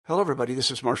Hello, everybody. This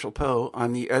is Marshall Poe.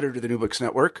 I'm the editor of the New Books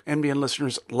Network. NBN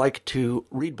listeners like to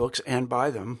read books and buy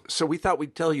them. So we thought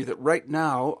we'd tell you that right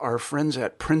now, our friends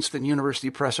at Princeton University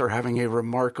Press are having a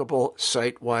remarkable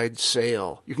site-wide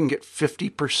sale. You can get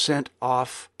 50%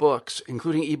 off books,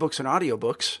 including ebooks and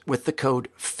audiobooks, with the code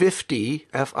 50,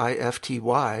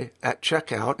 F-I-F-T-Y, at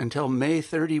checkout until May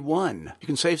 31. You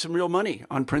can save some real money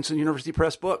on Princeton University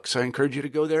Press books. I encourage you to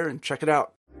go there and check it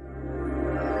out.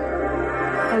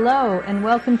 Hello, and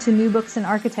welcome to New Books in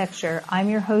Architecture. I'm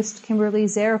your host, Kimberly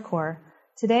Zarecor.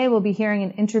 Today we'll be hearing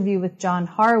an interview with John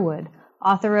Harwood,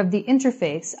 author of The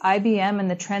Interface, IBM and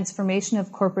the Transformation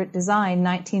of Corporate Design,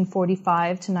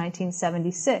 1945 to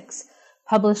 1976,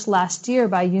 published last year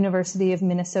by University of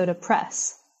Minnesota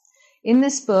Press. In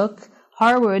this book,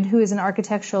 Harwood, who is an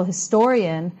architectural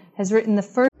historian, has written the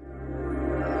first...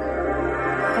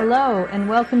 Hello, and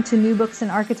welcome to New Books in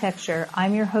Architecture.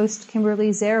 I'm your host, Kimberly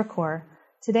Zarecor.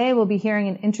 Today we'll be hearing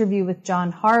an interview with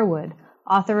John Harwood,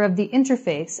 author of The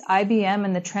Interface, IBM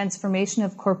and the Transformation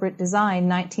of Corporate Design,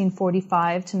 1945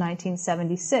 to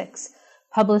 1976,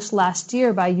 published last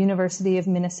year by University of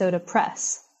Minnesota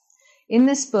Press. In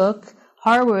this book,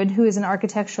 Harwood, who is an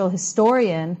architectural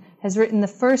historian, has written the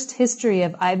first history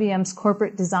of IBM's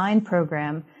corporate design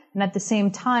program, and at the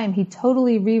same time, he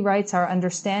totally rewrites our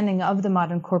understanding of the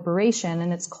modern corporation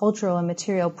and its cultural and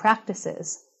material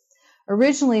practices.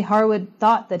 Originally, Harwood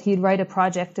thought that he'd write a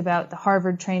project about the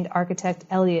Harvard-trained architect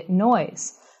Elliot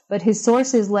Noyes, but his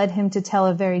sources led him to tell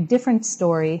a very different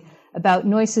story about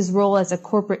Noyes' role as a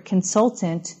corporate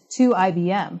consultant to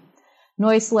IBM.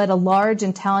 Noyes led a large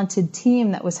and talented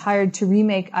team that was hired to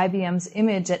remake IBM's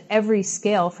image at every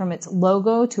scale, from its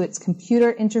logo to its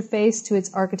computer interface to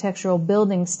its architectural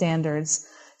building standards.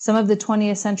 Some of the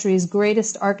 20th century's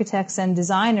greatest architects and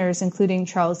designers, including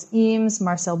Charles Eames,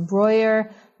 Marcel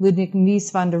Breuer, Ludwig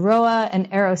Mies van der Rohe, and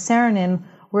Eero Saarinen,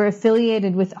 were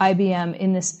affiliated with IBM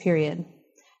in this period.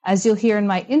 As you'll hear in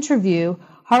my interview,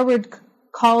 Harwood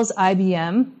calls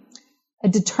IBM a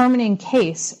determining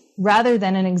case rather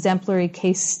than an exemplary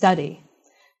case study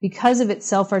because of its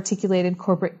self-articulated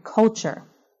corporate culture.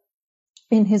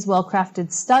 In his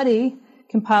well-crafted study,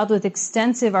 compiled with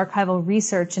extensive archival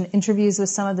research and interviews with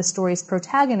some of the story's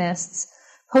protagonists,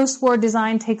 post-war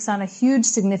design takes on a huge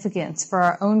significance for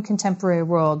our own contemporary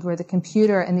world, where the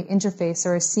computer and the interface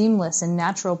are a seamless and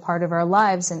natural part of our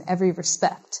lives in every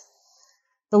respect.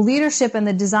 The leadership and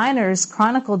the designers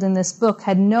chronicled in this book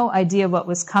had no idea what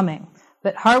was coming,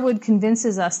 but Harwood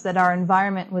convinces us that our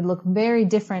environment would look very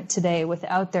different today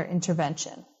without their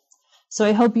intervention. So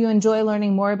I hope you enjoy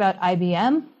learning more about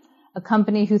IBM, a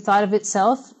company who thought of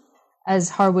itself, as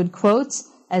Harwood quotes,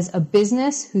 as a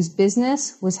business whose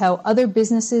business was how other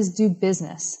businesses do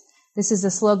business. This is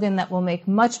a slogan that will make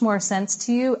much more sense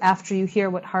to you after you hear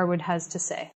what Harwood has to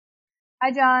say.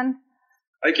 Hi, John.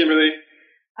 Hi, Kimberly.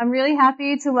 I'm really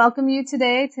happy to welcome you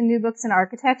today to New Books in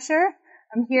Architecture.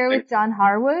 I'm here with John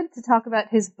Harwood to talk about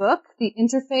his book, The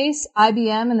Interface,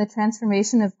 IBM and the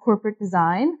Transformation of Corporate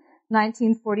Design,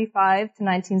 1945 to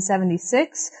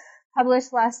 1976,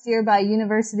 published last year by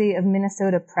University of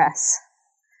Minnesota Press.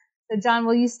 So, John,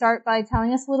 will you start by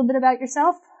telling us a little bit about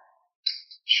yourself?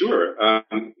 Sure.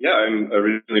 I'm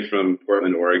originally from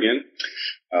Portland, Oregon,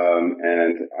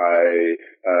 and I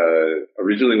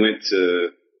originally went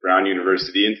to Brown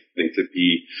University intending to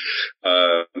be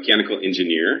a mechanical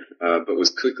engineer, but was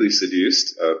quickly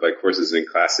seduced by courses in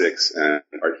classics and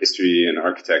art history and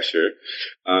architecture.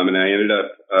 And I ended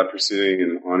up pursuing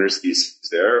an honors thesis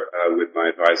there with my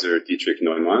advisor, Dietrich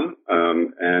Neumann.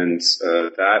 And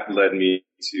that led me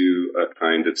to a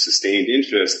kind of sustained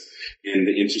interest in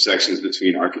the intersections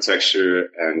between architecture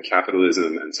and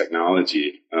capitalism and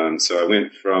technology. So I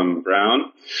went from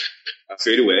Brown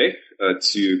straight away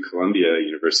to Columbia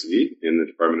University in the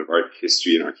Department of Art,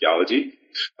 History, and Archaeology,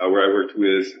 where I worked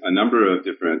with a number of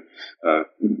different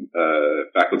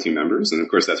faculty members, and of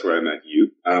course that's where I met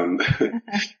you.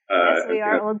 Yes, we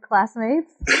are old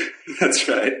classmates. That's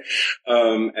right.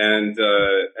 And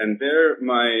there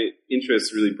my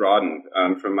interests really broadened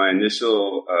from my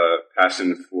initial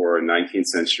passion for 19th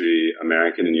century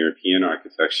American and European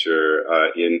architecture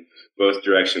in both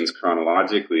directions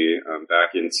chronologically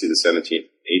back into the 17th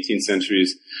 18th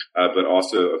centuries, but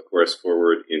also, of course,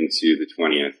 forward into the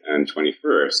 20th and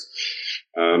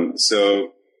 21st.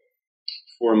 So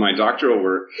for my doctoral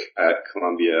work at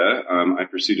Columbia, I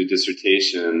pursued a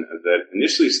dissertation that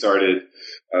initially started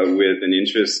with an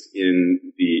interest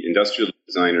in the industrial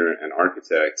designer and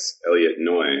architect Elliot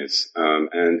Noyes,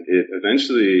 and it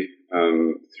eventually,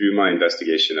 through my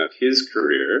investigation of his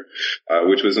career,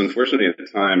 which was unfortunately at the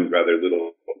time rather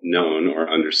little known or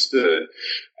understood,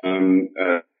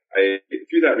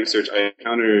 through that research, I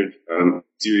encountered a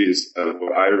series of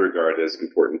what I regard as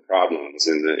important problems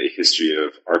in the history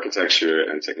of architecture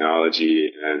and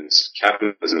technology and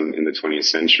capitalism in the 20th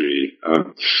century.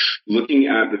 Looking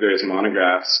at the various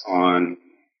monographs on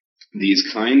these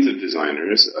kinds of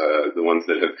designers, the ones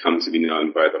that have come to be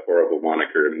known by the horrible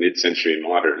moniker mid-century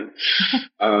modern,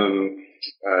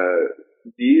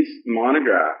 these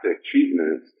monographic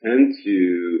treatments tend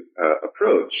to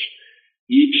approach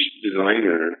each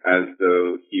designer as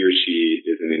though he or she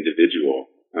is an individual,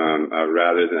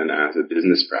 rather than as a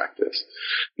business practice.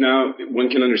 Now, one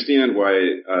can understand why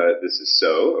this is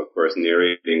so. Of course,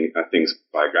 narrating things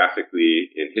biographically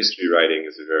in history writing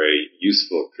is a very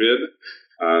useful crib.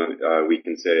 We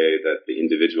can say that the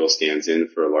individual stands in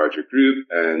for a larger group,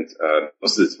 and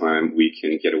most of the time we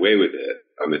can get away with it.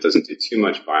 It doesn't do too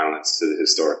much violence to the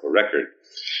historical record.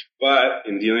 But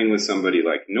in dealing with somebody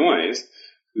like Noyes,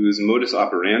 whose modus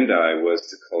operandi was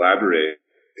to collaborate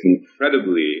with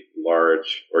incredibly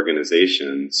large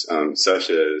organizations, such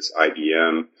as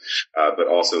IBM, but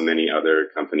also many other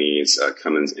companies,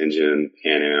 Cummins Engine,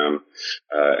 Pan Am,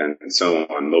 and so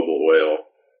on, Mobil Oil,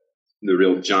 the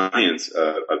real giants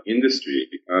of industry.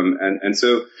 And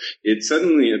so it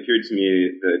suddenly appeared to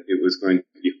me that it was going to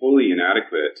be wholly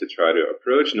inadequate to try to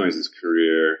approach Noyes's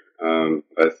career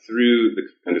through the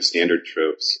kind of standard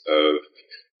tropes of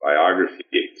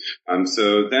biography.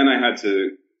 So then I had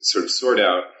to sort of sort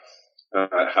out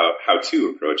how to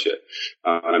approach it.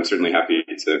 And I'm certainly happy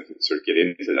to sort of get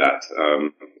into that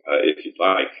if you'd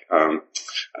like.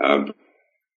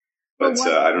 But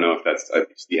I don't know if that's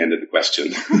the end of the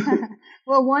question.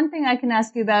 Well, one thing I can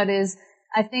ask you about is,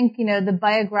 I think, the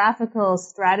biographical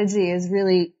strategy is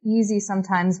really easy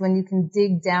sometimes when you can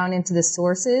dig down into the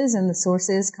sources and the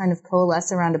sources kind of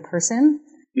coalesce around a person.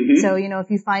 Mm-hmm. So, if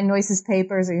you find Noyes's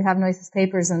papers or you have Noyes's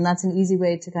papers, then that's an easy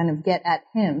way to kind of get at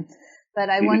him. But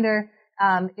I wonder,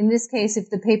 in this case, if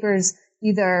the papers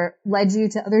either led you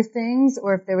to other things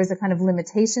or if there was a kind of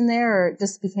limitation there, or it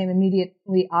just became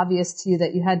immediately obvious to you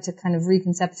that you had to kind of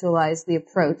reconceptualize the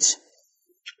approach.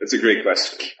 That's a great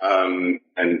question. And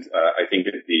I think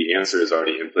that the answer is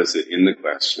already implicit in the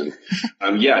question.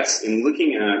 Yes, in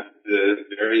looking at the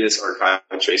various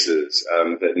archival traces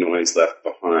that Noyes left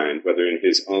behind, whether in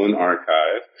his own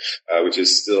archive, which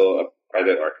is still a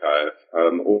private archive,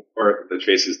 or the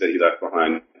traces that he left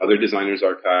behind other designers'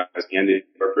 archives and in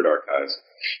corporate archives,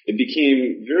 it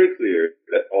became very clear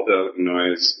that although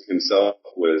Noyes himself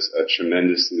was a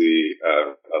tremendously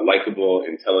likable,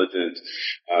 intelligent,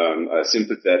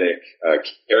 sympathetic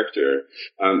character,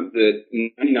 that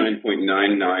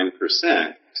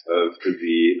 99.99% of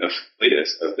the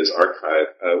latest of this archive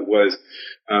was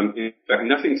in fact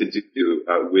nothing to do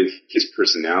with his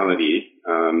personality,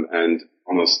 and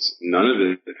almost none of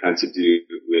it had to do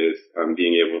with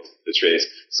being able to trace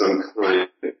some kind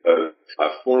of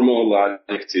formal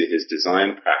logic to his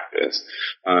design practice.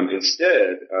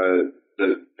 Instead,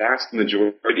 the vast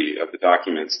majority of the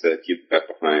documents that he left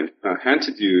behind had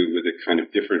to do with a kind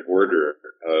of different order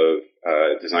of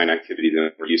design activity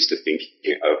than we're used to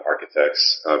thinking of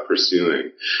architects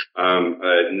pursuing.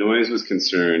 Noyes was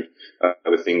concerned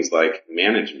with things like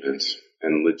management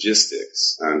and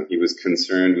logistics. He was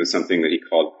concerned with something that he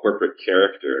called corporate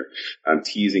character,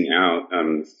 teasing out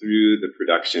through the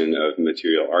production of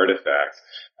material artifacts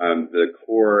the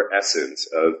core essence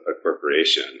of a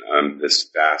corporation, this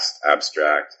vast,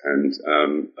 abstract, and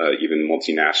even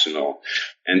multinational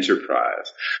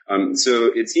enterprise.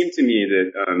 So it seemed to me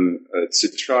that to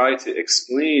try to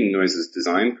explain Noyes's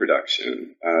design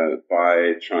production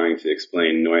by trying to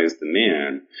explain Noyes the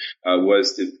man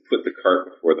was to put the cart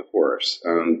before the horse.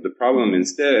 The problem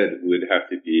instead would have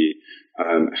to be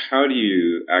how do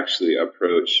you actually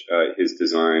approach his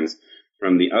designs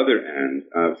from the other end,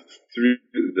 through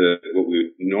what we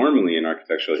would normally in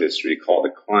architectural history call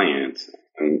the client,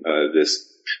 this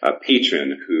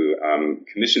patron who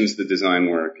commissions the design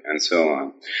work and so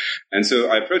on. And so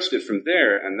I approached it from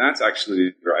there, and that's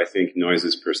actually where I think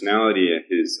Noyes's personality and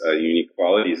his unique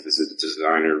qualities as a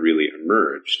designer really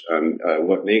emerged.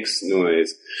 What makes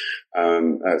Noyes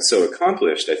so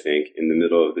accomplished, I think, in the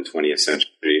middle of the 20th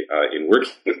century in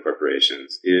working with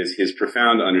corporations is his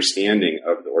profound understanding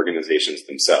of the organizations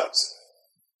themselves.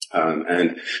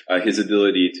 And his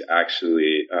ability to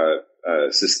actually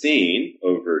sustain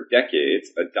over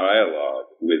decades a dialogue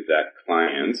with that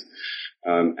client,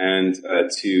 and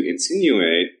to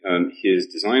insinuate his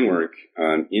design work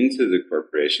into the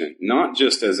corporation, not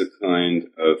just as a kind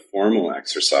of formal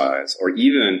exercise, or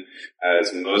even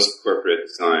as most corporate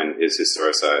design is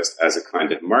historicized as a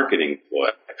kind of marketing ploy,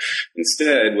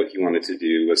 Instead, what he wanted to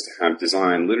do was to have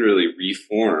design literally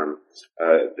reform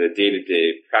the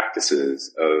day-to-day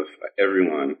practices of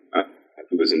everyone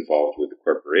who was involved with the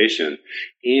corporation.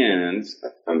 And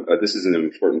this is an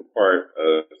important part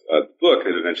of the book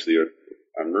that eventually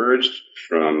emerged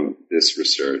from this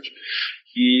research.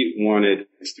 He wanted,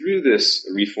 through this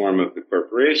reform of the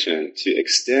corporation, to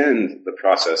extend the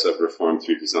process of reform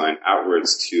through design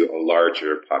outwards to a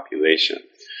larger population.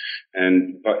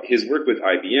 But his work with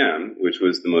IBM, which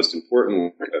was the most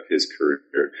important work of his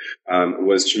career,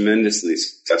 was tremendously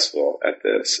successful at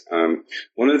this.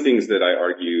 One of the things that I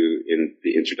argue in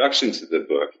the introduction to the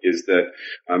book is that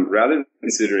rather than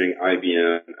considering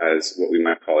IBM as what we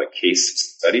might call a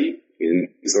case study in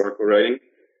historical writing,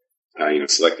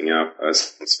 selecting out a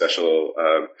special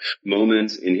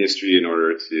moment in history in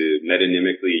order to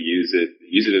metonymically use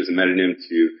it as a metonym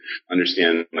to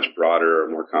understand much broader or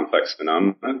more complex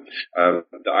phenomena.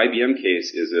 The IBM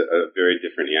case is a very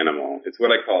different animal. It's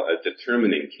what I call a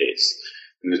determining case.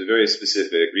 And there's a very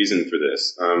specific reason for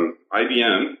this.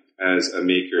 IBM, as a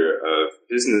maker of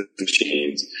business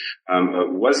machines,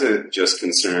 wasn't just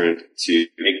concerned to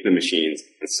make the machines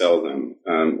and sell them.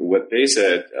 What they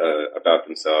said about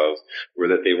themselves were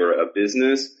that they were a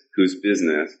business whose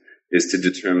business is to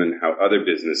determine how other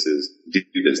businesses do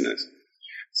business.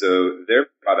 So their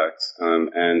products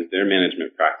and their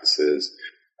management practices,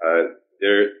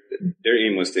 their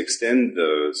aim was to extend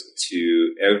those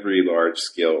to every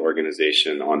large-scale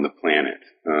organization on the planet.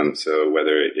 So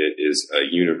whether it is a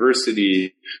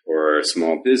university or a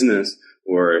small business,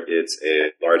 or it's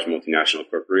a large multinational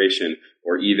corporation,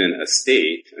 or even a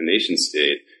state, a nation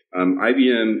state,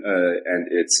 IBM and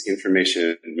its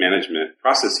information management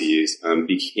processes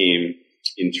became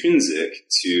intrinsic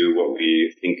to what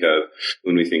we think of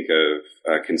when we think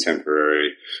of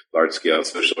contemporary large-scale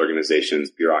social organizations,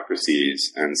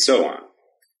 bureaucracies, and so on.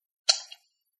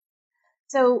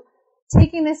 So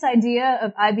taking this idea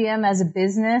of IBM as a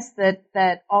business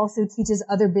that also teaches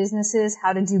other businesses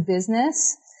how to do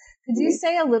business, could you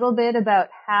say a little bit about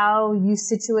how you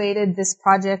situated this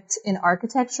project in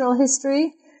architectural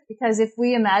history? Because if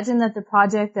we imagine that the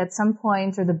project at some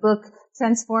point, or the book,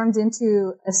 transformed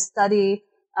into a study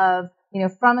of,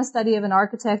 from a study of an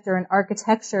architect or an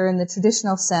architecture in the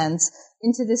traditional sense,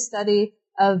 into this study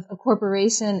of a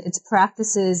corporation, its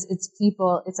practices, its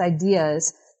people, its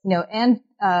ideas, and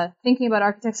thinking about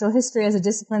architectural history as a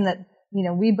discipline that,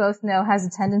 we both know has a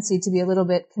tendency to be a little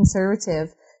bit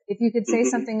conservative. If you could say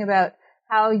something about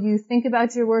how you think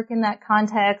about your work in that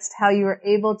context, how you were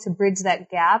able to bridge that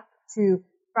gap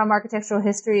from architectural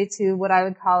history to what I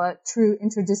would call a true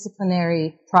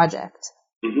interdisciplinary project.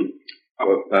 Mm-hmm.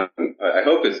 I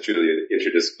hope it's truly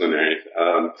interdisciplinary.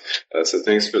 So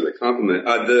thanks for the compliment.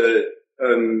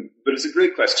 But it's a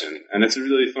great question, and it's a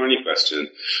really thorny question.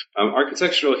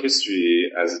 Architectural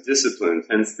history as a discipline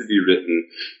tends to be written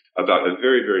about a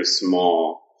very, very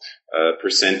small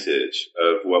percentage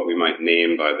of what we might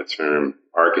name by the term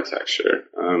architecture.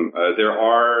 There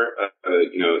are,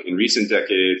 in recent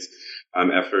decades,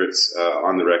 efforts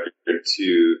on the record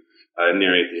to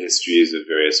narrate the histories of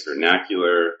various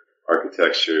vernacular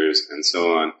architectures and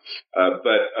so on.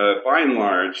 But by and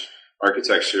large,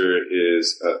 architectural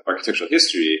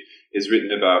history is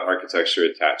written about architecture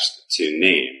attached to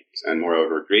names, and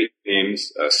moreover, great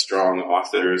names, strong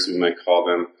authors, we might call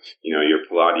them, your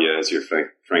Palladias, your Frank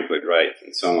Lloyd Wright,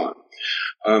 and so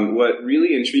on. What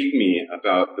really intrigued me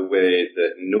about the way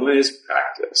that Noyes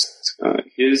practiced,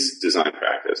 his design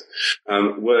practice,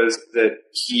 was that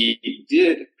he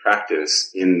did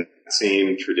practice in the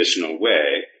same traditional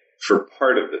way for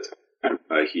part of the time.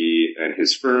 He and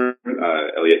his firm,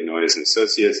 Elliott Noyes and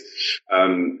Associates,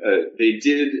 they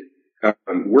did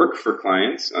work for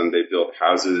clients. They built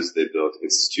houses, they built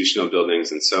institutional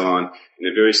buildings, and so on in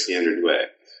a very standard way.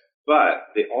 But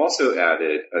they also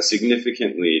added a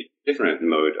significantly different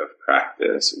mode of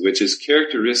practice, which is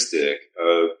characteristic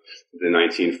of the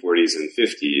 1940s and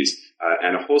 50s,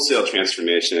 and a wholesale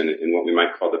transformation in what we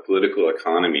might call the political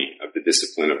economy of the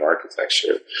discipline of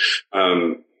architecture.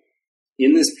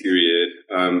 In this period,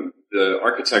 the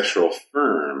architectural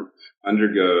firm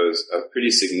undergoes a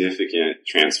pretty significant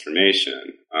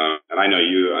transformation. And I know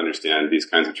you understand these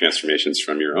kinds of transformations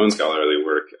from your own scholarly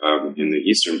work in the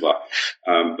Eastern Bloc.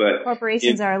 But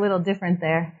corporations are a little different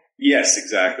there. Yes,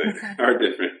 exactly, are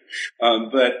different.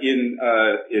 But in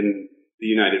the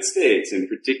United States, in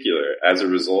particular, as a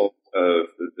result of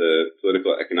the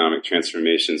political economic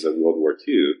transformations of World War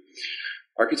II,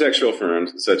 architectural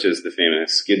firms such as the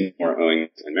famous Skidmore, Owings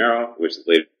and Merrill, which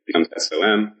later becomes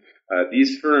SOM,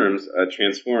 these firms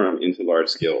transform into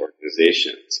large-scale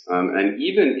organizations. And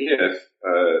even if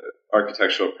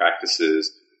architectural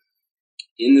practices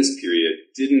in this period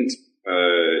didn't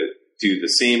do the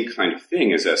same kind of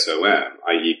thing as SOM,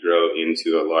 i.e. grow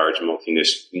into a large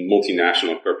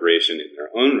multinational corporation in their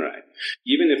own right.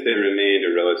 Even if they remained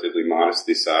a relatively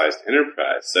modestly sized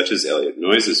enterprise, such as Elliott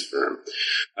Noyes' firm,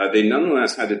 they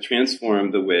nonetheless had to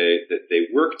transform the way that they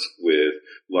worked with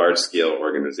large-scale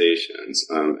organizations.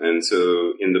 And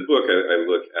so in the book, I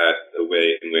look at the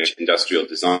way in which industrial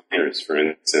designers, for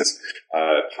instance,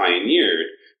 pioneered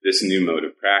this new mode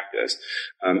of practice.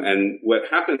 And what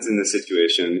happens in this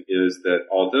situation is that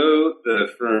although the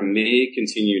firm may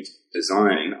continue to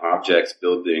design objects,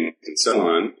 buildings, and so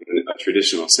on in a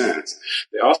traditional sense,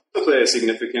 they also play a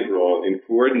significant role in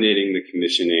coordinating the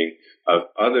commissioning of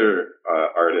other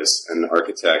artists and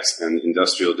architects and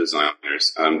industrial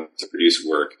designers to produce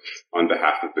work on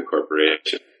behalf of the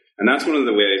corporation. And that's one of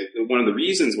the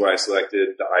reasons why I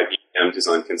selected the IBM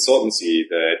design consultancy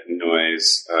that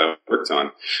Noyes worked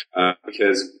on,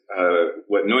 because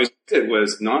what Noyes did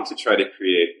was not to try to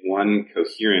create one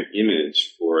coherent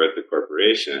image for the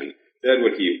corporation. Instead,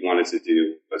 what he wanted to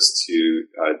do was to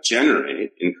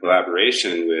generate, in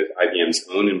collaboration with IBM's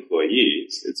own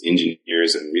employees, its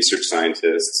engineers and research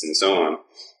scientists and so on,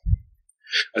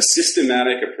 a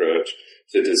systematic approach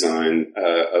to design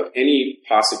of any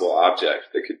possible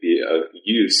object that could be of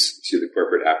use to the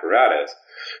corporate apparatus.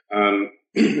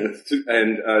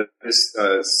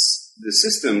 The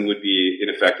system would be, in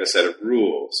effect, a set of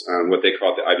rules, what they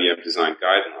called the IBM Design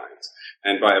Guidelines.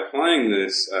 And by applying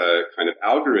this kind of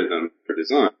algorithm for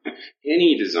design,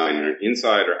 any designer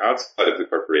inside or outside of the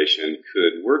corporation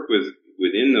could work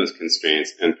within those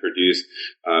constraints and produce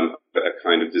a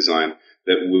kind of design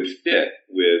that would fit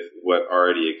with what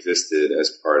already existed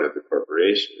as part of the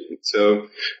corporation. So,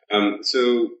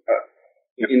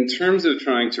 in terms of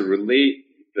trying to relate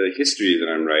the history that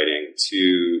I'm writing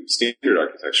to standard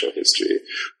architectural history,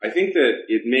 I think that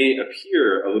it may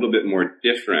appear a little bit more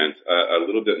different, a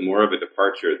little bit more of a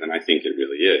departure than I think it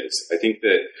really is. I think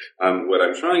that what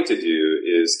I'm trying to do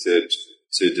is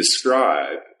to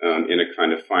describe in a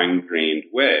kind of fine-grained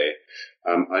way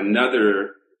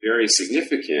another very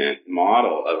significant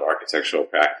model of architectural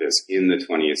practice in the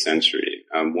 20th century,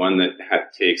 one that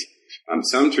takes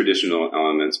some traditional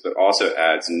elements, but also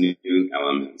adds new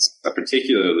elements,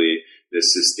 particularly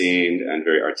this sustained and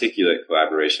very articulate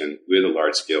collaboration with a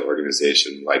large-scale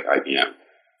organization like IBM.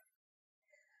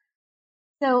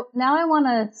 So now I want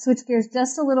to switch gears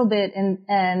just a little bit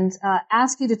and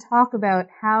ask you to talk about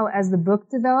how, as the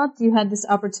book developed, you had this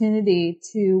opportunity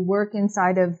to work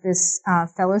inside of this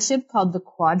fellowship called the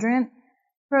Quadrant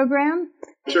Program.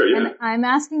 Sure, yeah. And I'm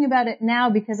asking about it now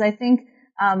because I think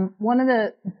one of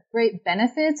the great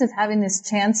benefits of having this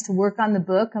chance to work on the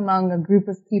book among a group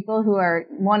of people who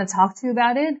want to talk to you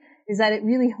about it is that it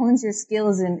really hones your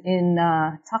skills in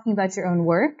talking about your own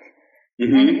work.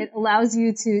 Mm-hmm. And it allows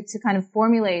you to kind of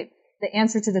formulate the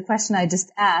answer to the question I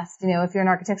just asked. You know, if you're an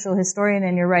architectural historian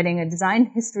and you're writing a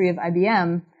design history of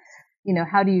IBM, you know,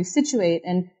 how do you situate?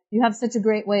 And you have such a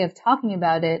great way of talking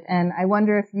about it. And I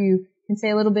wonder if you can say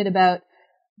a little bit about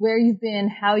where you've been,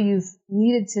 how you've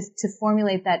needed to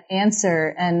formulate that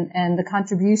answer and the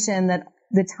contribution that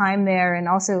the time there and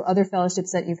also other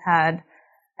fellowships that you've had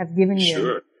have given you.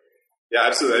 Sure. Yeah,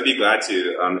 absolutely. I'd be glad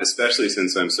to, especially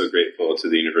since I'm so grateful to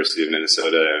the University of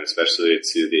Minnesota and especially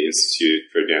to the Institute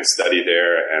for Advanced Study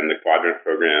there and the Quadrant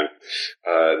program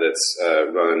that's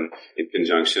run in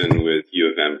conjunction with U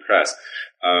of M Press.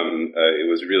 It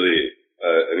was really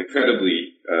an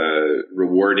incredibly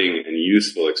rewarding and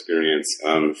useful experience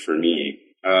for me.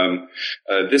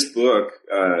 This book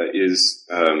is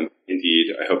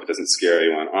indeed, I hope it doesn't scare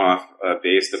anyone off,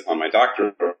 based upon my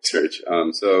doctoral research.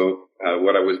 So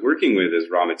what I was working with as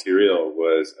raw material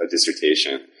was a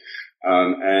dissertation.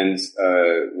 And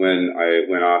when I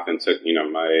went off and took,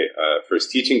 my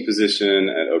first teaching position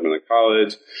at Oberlin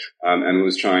College, and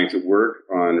was trying to work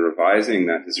on revising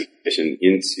that dissertation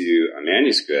into a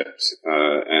manuscript,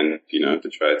 and to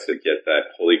try to get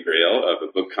that holy grail of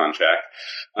a book contract,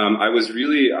 I was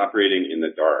really operating in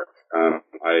the dark.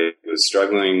 I was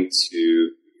struggling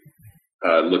to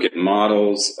look at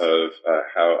models of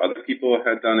how other people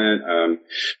had done it,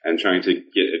 and trying to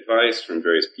get advice from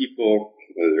various people,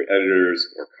 whether editors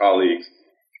or colleagues,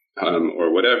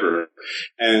 or whatever.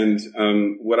 And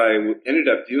what I ended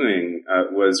up doing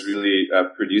was really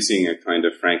producing a kind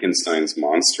of Frankenstein's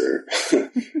monster of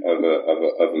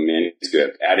a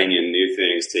manuscript, adding in new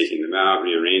things, taking them out,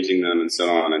 rearranging them, and so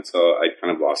on, until I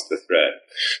kind of lost the thread.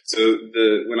 So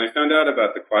when I found out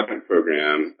about the Quadrant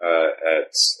program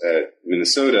at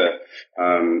Minnesota,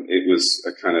 it was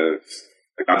a kind of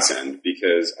godsend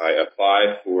because I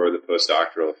applied for the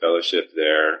postdoctoral fellowship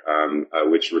there,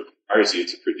 which requires you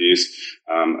to produce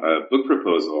a book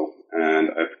proposal, and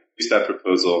I produced that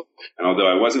proposal. And although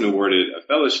I wasn't awarded a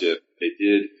fellowship, they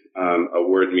did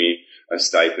award me a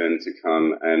stipend to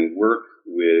come and work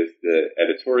with the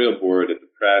editorial board at the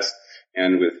press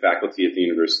and with faculty at the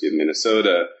University of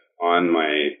Minnesota on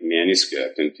my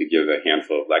manuscript and to give a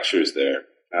handful of lectures there.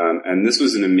 And this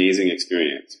was an amazing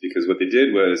experience because what they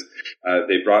did was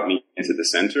they brought me into the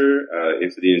center,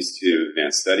 into the Institute of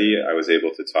Advanced Study. I was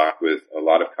able to talk with a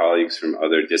lot of colleagues from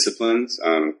other disciplines,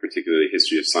 particularly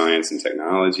history of science and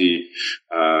technology,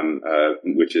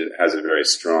 which has a very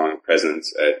strong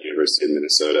presence at University of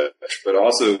Minnesota, but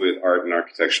also with art and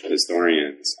architectural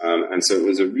historians. And so it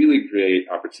was a really great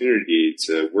opportunity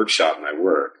to workshop my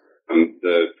work.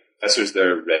 The professors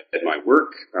there read my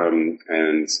work,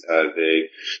 and they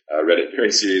read it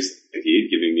very seriously indeed,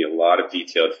 giving me a lot of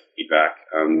detailed feedback.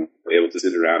 Able to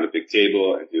sit around a big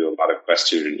table and do a lot of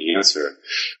question and answer.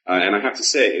 And I have to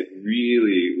say, it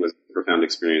really was a profound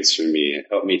experience for me. It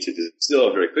helped me to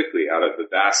distill very quickly out of the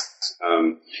vast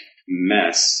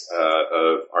mess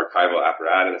of archival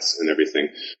apparatus and everything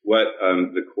what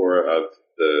the core of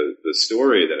the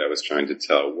story that I was trying to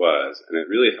tell was. And it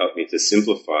really helped me to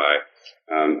simplify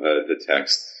the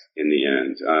text in the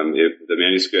end. The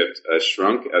manuscript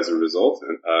shrunk as a result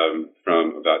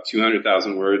from about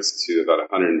 200,000 words to about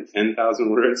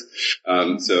 110,000 words.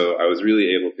 So I was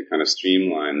really able to kind of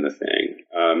streamline the thing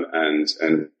and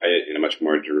write it in a much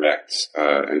more direct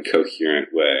and coherent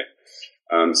way.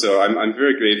 So I'm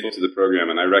very grateful to the program,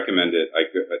 and I recommend it.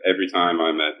 Every time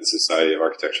I'm at the Society of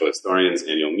Architectural Historians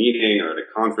annual meeting or at a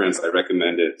conference, I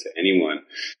recommend it to anyone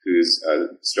who's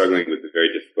struggling with the very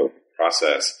difficult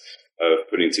process of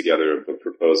putting together a book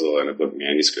proposal and a book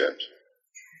manuscript.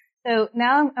 So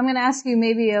now I'm going to ask you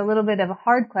maybe a little bit of a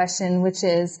hard question, which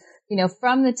is,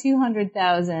 from the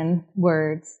 200,000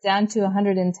 words down to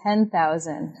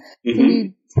 110,000, can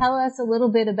you tell us a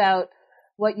little bit about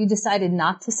what you decided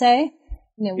not to say?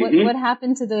 What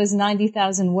happened to those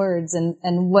 90,000 words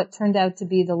and what turned out to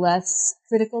be the less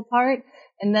critical part?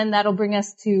 And then that'll bring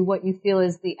us to what you feel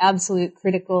is the absolute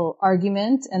critical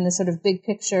argument and the sort of big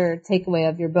picture takeaway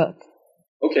of your book.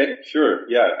 Okay, sure.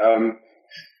 Yeah.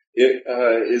 It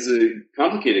is a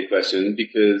complicated question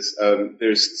because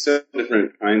there's several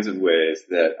different kinds of ways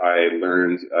that I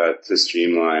learned to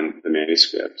streamline the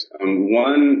manuscript.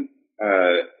 One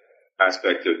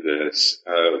aspect of this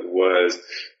was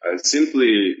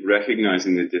simply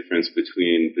recognizing the difference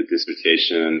between the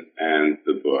dissertation and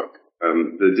the book.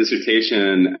 The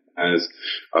dissertation as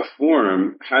a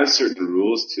form has certain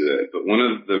rules to it, but one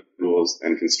of the rules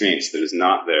and constraints that is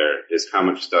not there is how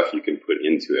much stuff you can put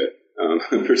into it.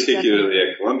 Particularly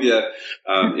at Columbia,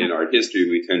 in art history,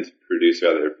 we tend to produce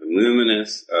rather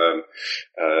voluminous,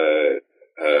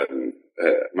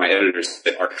 my editor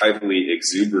said archivally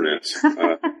exuberant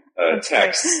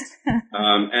texts.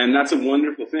 And that's a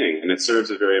wonderful thing, and it serves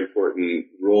a very important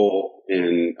role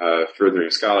in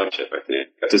furthering scholarship, I think.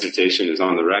 A dissertation is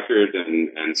on the record,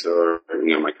 and so are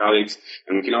my colleagues,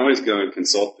 and we can always go and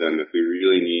consult them if we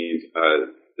really need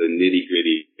the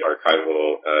nitty-gritty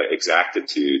archival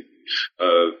exactitude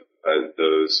of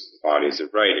those bodies of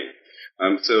writing.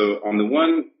 So on the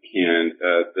one hand,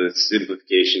 the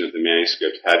simplification of the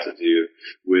manuscript had to do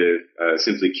with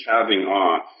simply calving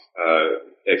off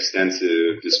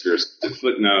extensive discursive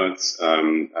footnotes,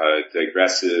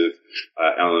 digressive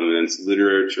elements,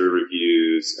 literature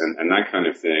reviews, and that kind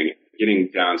of thing, getting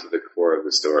down to the core of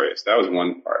the story. So that was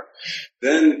one part.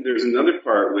 Then there's another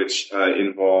part which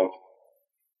involved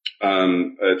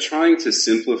trying to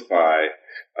simplify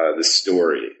the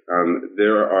story.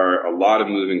 There are a lot of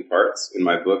moving parts in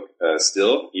my book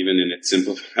still, even in its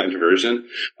simplified version,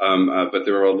 but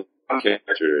there are a lot of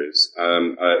characters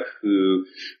who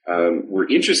were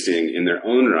interesting in their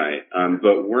own right,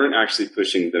 but weren't actually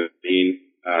pushing the main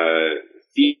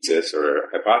thesis or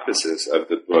hypothesis of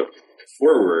the book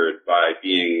forward by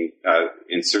being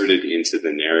inserted into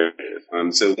the narrative.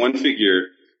 So one figure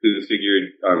who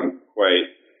figured quite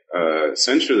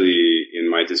centrally in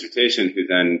my dissertation, who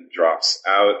then drops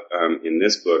out in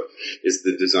this book, is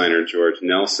the designer George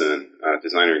Nelson,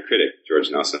 designer and critic George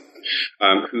Nelson,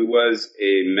 who was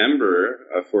a member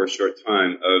for a short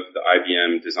time of the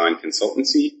IBM design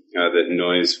consultancy that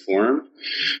Noyes formed.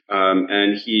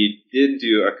 And he did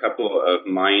do a couple of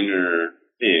minor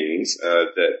things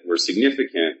that were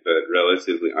significant but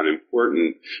relatively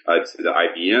unimportant to the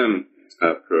IBM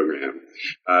program.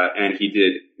 And he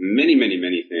did many, many,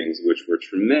 many things which were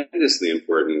tremendously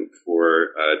important for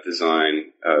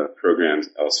design programs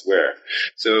elsewhere.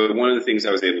 So one of the things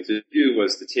I was able to do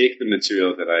was to take the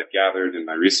material that I'd gathered in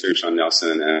my research on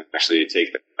Nelson and actually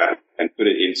take that and put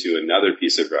it into another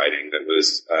piece of writing that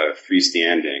was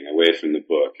freestanding away from the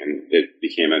book. And it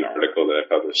became an article that I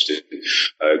published in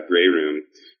Grey Room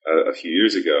a few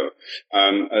years ago.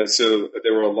 So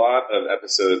there were a lot of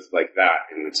episodes like that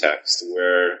in the text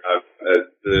where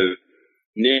the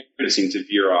narrative seemed to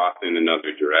veer off in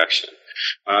another direction.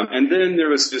 And then there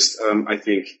was just, I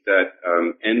think, that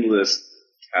endless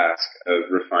task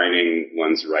of refining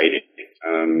one's writing.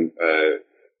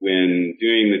 When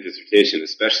doing the dissertation,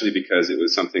 especially because it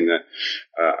was something that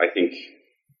I think,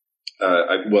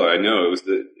 I know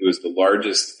it was the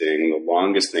largest thing, the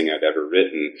longest thing I'd ever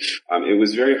written. It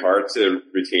was very hard to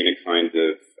retain a kind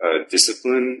of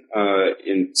discipline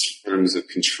in terms of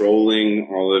controlling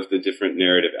all of the different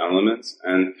narrative elements.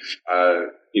 And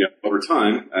over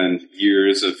time and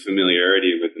years of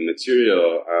familiarity with the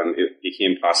material, it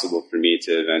became possible for me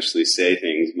to eventually say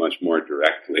things much more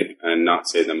directly and not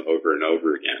say them over and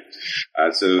over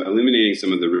again. So eliminating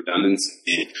some of the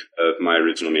redundancy of my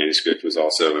original manuscript was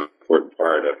also an important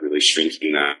part of really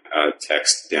shrinking that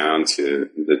text down to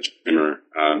the trimmer,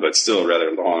 but still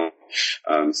rather long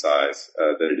size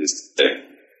that it is today.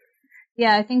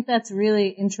 Yeah, I think that's really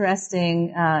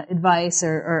interesting advice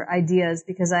or ideas,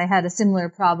 because I had a similar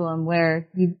problem where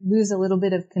you lose a little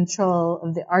bit of control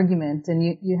of the argument and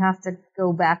you have to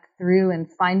go back through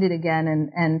and find it again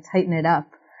and tighten it up.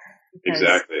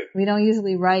 Exactly. We don't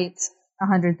usually write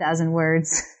 100,000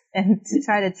 words, and to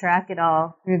try to track it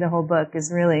all through the whole book is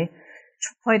really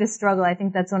quite a struggle. I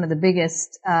think that's one of the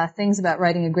biggest things about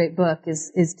writing a great book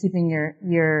is keeping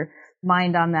your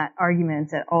mind on that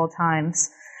argument at all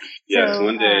times. Yes, so,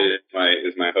 one day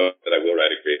is my hope that I will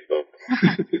write a great book.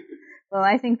 Well,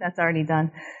 I think that's already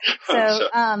done.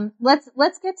 So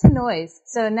let's get to Noyes.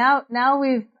 So now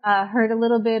we've heard a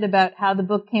little bit about how the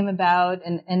book came about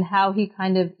and how he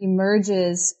kind of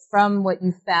emerges from what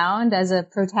you found as a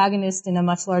protagonist in a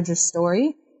much larger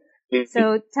story.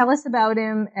 So tell us about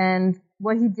him and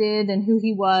what he did and who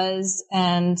he was,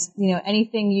 and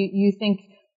anything you think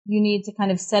you need to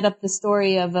kind of set up the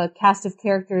story of a cast of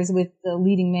characters with the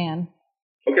leading man.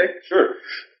 Okay, sure.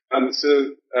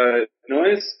 So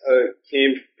Noyes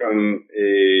came from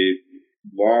a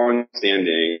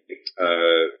long-standing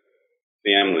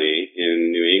family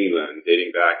in New England,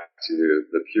 dating back to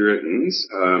the Puritans,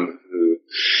 who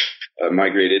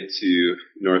migrated to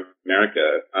North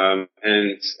America.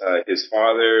 And his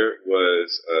father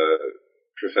was a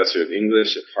professor of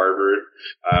English at Harvard,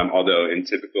 although in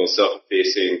typical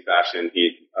self-effacing fashion,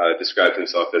 he described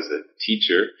himself as a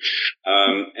teacher.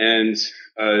 And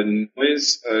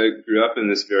Noyes grew up in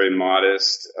this very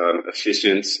modest,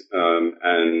 efficient,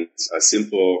 and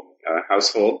simple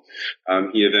household.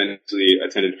 He eventually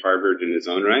attended Harvard in his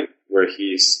own right, where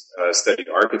he studied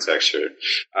architecture.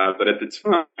 But at the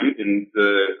time, in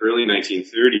the early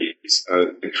 1930s,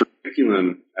 the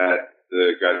curriculum at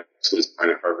the graduate school of design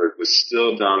at Harvard was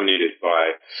still dominated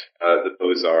by the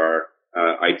Beaux-Arts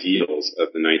ideals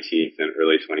of the 19th and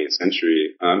early 20th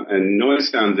century. And Noyes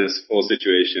found this whole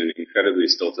situation incredibly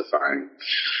stultifying.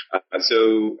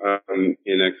 So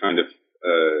in a kind of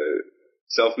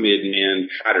self-made man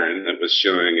pattern that was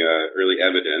showing early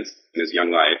evidence in his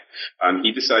young life,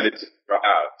 he decided to drop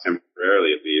out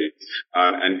temporarily at least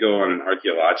and go on an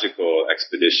archaeological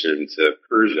expedition to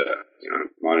Persia,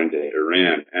 modern-day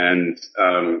Iran. And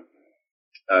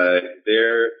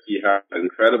there he had an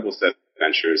incredible set of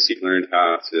adventures. He learned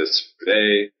how to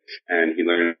survey, and he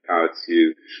learned how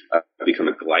to become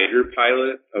a glider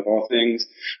pilot, of all things.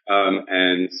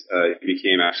 And he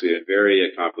became actually a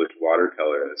very accomplished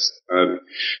watercolorist.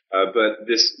 But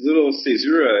this little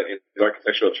caesura in his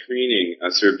architectural training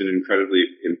served an incredibly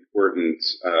important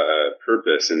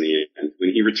purpose in the end.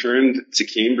 When he returned to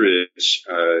Cambridge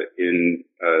in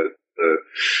the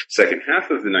second half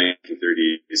of the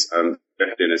 1930s, there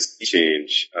had been a sea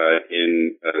change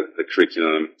in the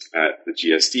curriculum at the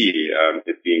GSD,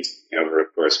 it being taken over,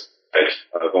 of course,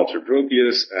 by Walter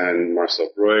Gropius and Marcel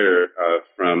Breuer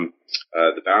from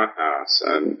the Bauhaus,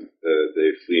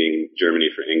 they fleeing Germany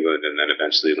for England and then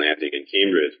eventually landing in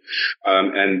Cambridge.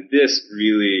 And this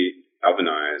really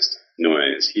galvanized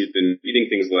Noyes. He'd been reading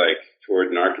things like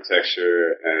Toward an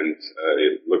Architecture and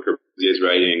Le Corbusier's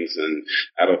writings and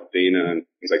Adolf Behne and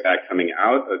things like that coming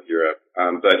out of Europe,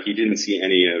 but he didn't see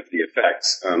any of the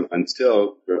effects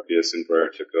until Gropius and Breuer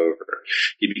took over.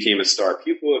 He became a star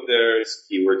pupil of theirs.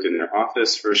 He worked in their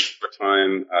office for a short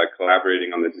time,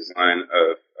 collaborating on the design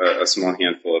of a small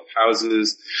handful of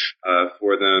houses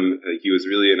for them. He was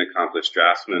really an accomplished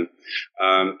draftsman.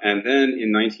 And then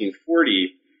in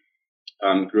 1940,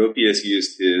 Gropius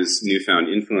used his newfound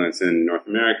influence in North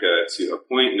America to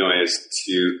appoint Noyes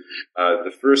to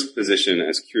the first position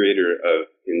as curator of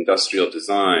industrial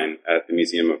design at the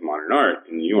Museum of Modern Art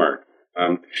in New York.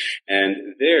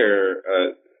 And there,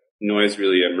 Noyes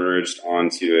really emerged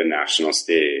onto a national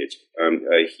stage.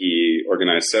 He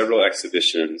organized several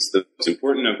exhibitions, the most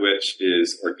important of which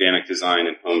is Organic Design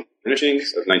and Home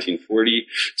Furnishings of 1940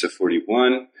 to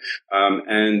 41.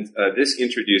 And this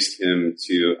introduced him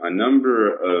to a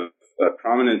number of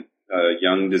prominent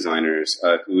young designers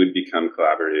who would become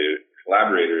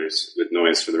collaborators with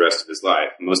Noyes for the rest of his life.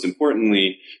 Most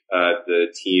importantly, the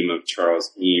team of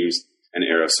Charles Eames and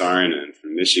Eero Saarinen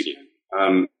from Michigan.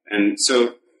 And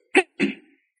so,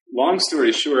 long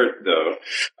story short, though,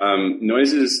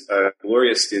 Noyes's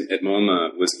glorious stint at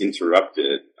MoMA was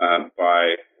interrupted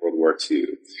by World War II.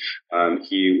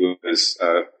 He was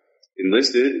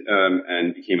enlisted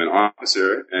and became an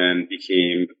officer and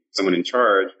became someone in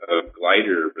charge of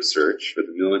glider research for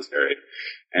the military.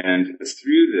 And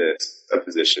through this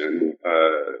position,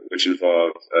 which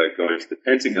involved going to the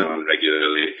Pentagon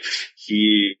regularly,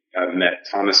 he met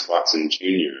Thomas Watson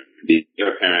Jr., the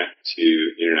heir apparent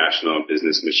to International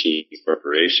Business Machines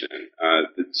Corporation.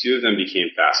 The two of them became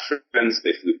fast friends.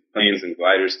 They flew planes and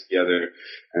gliders together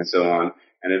and so on.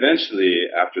 And eventually,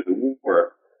 after the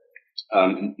war,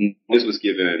 Noyes was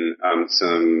given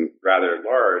some rather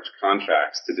large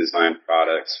contracts to design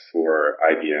products for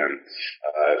IBM,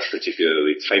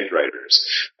 particularly typewriters.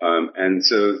 And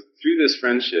so through this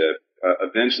friendship,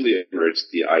 eventually emerged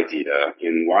the idea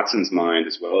in Watson's mind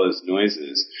as well as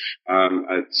Noyes's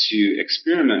to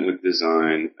experiment with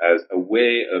design as a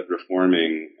way of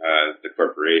reforming the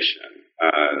corporation.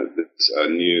 This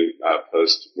new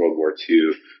post-World War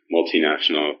II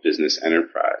multinational business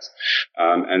enterprise.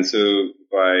 And so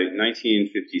by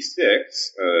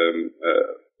 1956,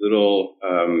 little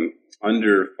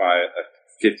under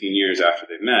 15 years after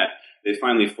they met, they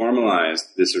finally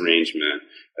formalized this arrangement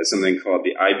as something called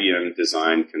the IBM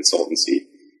Design Consultancy.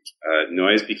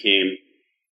 Noyes became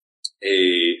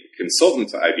a consultant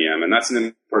to IBM, and that's an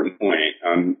important point.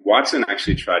 Watson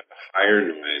actually tried to hire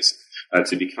Noyes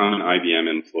to become an IBM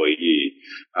employee,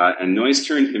 and Noyes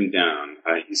turned him down.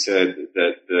 He said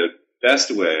that the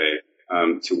best way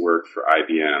to work for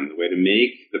IBM, the way to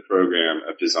make the program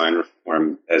of design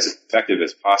reform as effective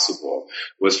as possible,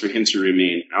 was for him to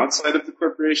remain outside of the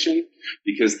corporation,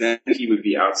 because then he would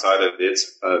be outside of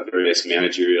its various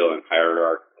managerial and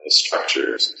hierarchical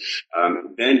structures.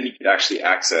 Then he could actually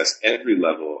access every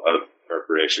level of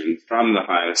corporation, from the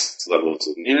highest levels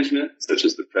of management, such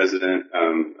as the president,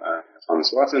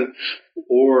 Thomas Watson,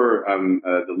 or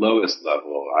the lowest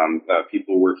level,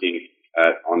 people working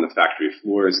on the factory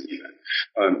floors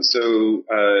even. So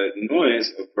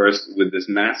Noyes, of course, with this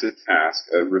massive task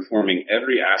of reforming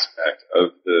every aspect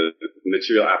of the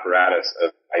material apparatus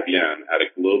of IBM at a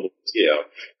global scale,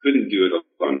 couldn't do it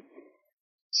alone.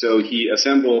 So he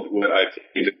assembled what I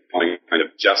think of calling a kind of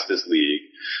Justice League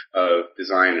of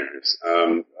designers.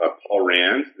 Paul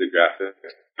Rand, the graphic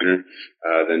designer,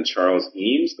 then Charles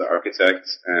Eames, the architect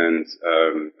and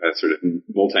a sort of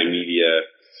multimedia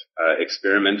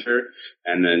experimenter,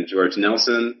 and then George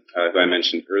Nelson, who I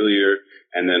mentioned earlier,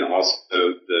 and then also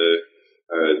the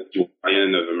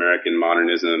doyen of American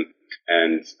modernism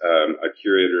and a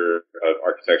curator of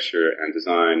architecture and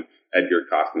design, Edgar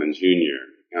Kaufman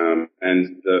Jr.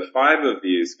 And the five of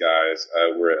these guys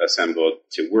were assembled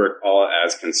to work all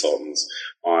as consultants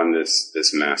on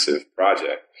this massive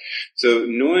project. So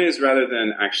Noyes, rather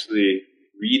than actually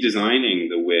redesigning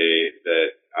the way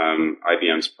that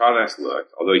IBM's products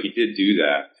looked, although he did do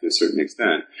that to a certain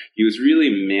extent, he was really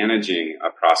managing a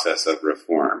process of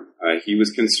reform. He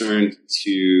was concerned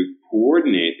to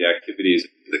coordinate the activities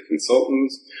of the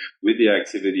consultants with the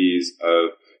activities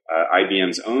of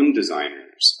IBM's own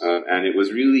designers. And it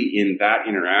was really in that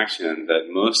interaction that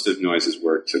most of Noyes's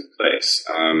work took place.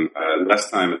 Less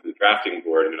time at the drafting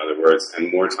board, in other words,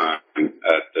 and more time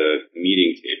at the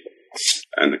meeting table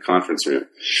and the conference room.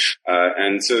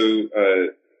 And so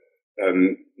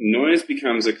Noyes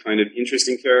becomes a kind of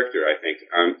interesting character, I think.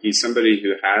 He's somebody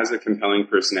who has a compelling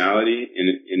personality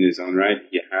in his own right.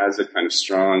 He has a kind of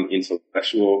strong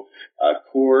intellectual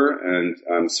core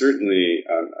and certainly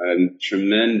a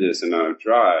tremendous amount of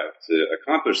drive to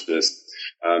accomplish this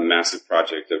massive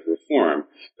project of reform.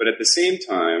 But at the same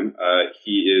time,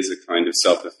 he is a kind of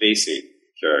self-effacing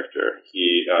character.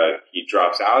 He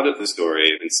drops out of the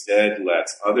story and instead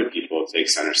lets other people take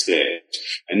center stage.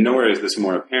 And nowhere is this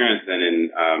more apparent than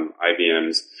in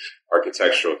IBM's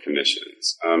architectural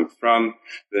commissions. From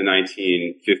the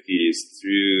 1950s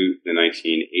through the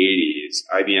 1980s,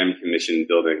 IBM commissioned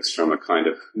buildings from a kind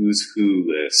of who's who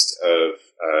list of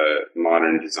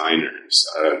modern designers.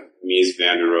 Mies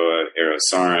van der Rohe, Eero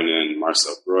Saarinen,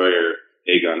 Marcel Breuer,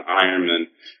 Egon Eiermann.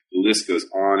 The list goes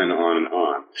on and on and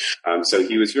on. So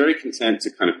he was very content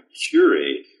to kind of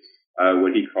curate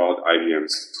what he called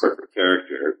IBM's corporate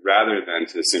character, rather than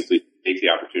to simply take the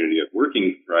opportunity of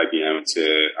working for IBM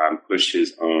to push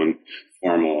his own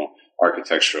formal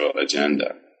architectural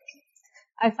agenda.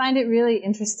 I find it really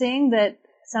interesting that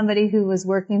somebody who was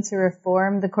working to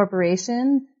reform the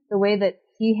corporation, the way that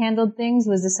he handled things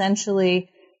was essentially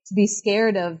to be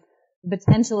scared of the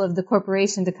potential of the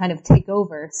corporation to kind of take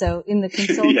over. So in the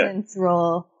consultant's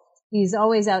role, he's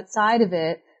always outside of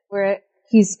it, where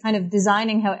he's kind of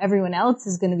designing how everyone else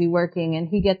is going to be working, and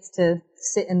he gets to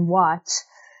sit and watch.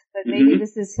 But maybe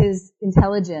this is his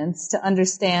intelligence to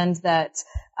understand that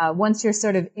once you're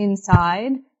sort of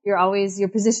inside, your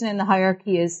position in the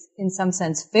hierarchy is in some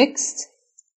sense fixed,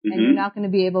 and you're not going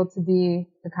to be able to be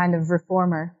the kind of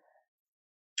reformer.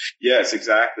 Yes,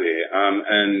 exactly.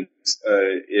 And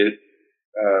it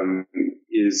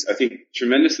is, I think,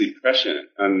 tremendously prescient,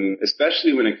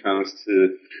 especially when it comes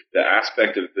to the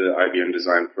aspect of the IBM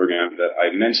design program that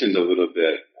I mentioned a little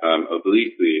bit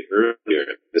obliquely earlier,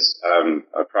 this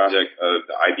a project of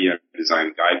the IBM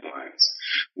design guidelines,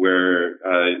 where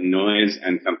Noyes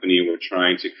and company were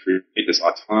trying to create this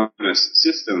autonomous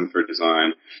system for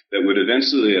design that would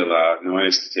eventually allow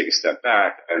Noyes to take a step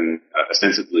back, and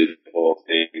ostensibly the whole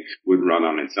thing would run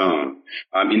on its own.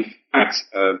 In fact,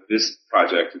 this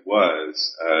project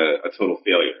was a total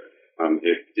failure.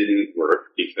 It didn't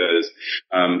work because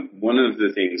one of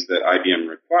the things that IBM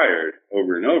required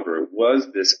over and over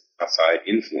was this outside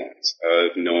influence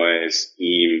of Noyes,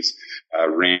 Eames,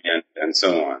 Rand, and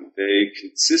so on. They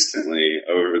consistently,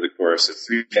 over the course of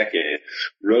 3 decades,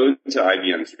 rode to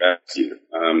IBM's rescue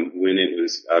when it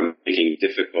was making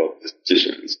difficult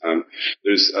decisions.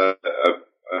 There's a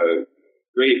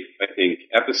great, I think,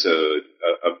 episode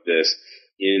of this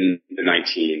in the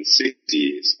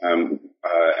 1960s. And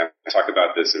I talk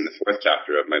about this in the 4th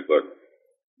chapter of my book,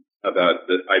 about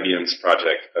the IBM's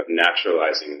project of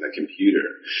naturalizing the computer.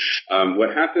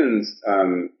 What happens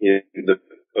in the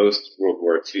post-World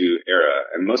War II era,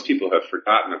 and most people have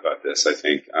forgotten about this, I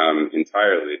think,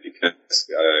 entirely, because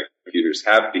computers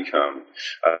have become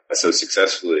so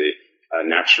successfully a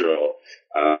natural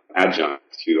adjunct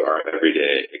to our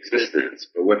everyday existence.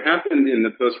 But what happened in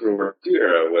the post-World War II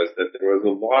era was that there was a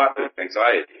lot of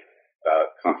anxiety about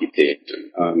computation.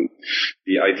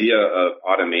 The idea of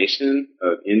automation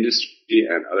of industry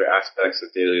and other aspects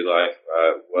of daily life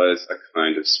was a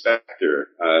kind of specter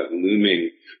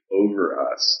looming over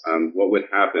us. What would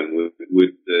happen?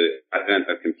 Would the advent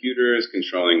of computers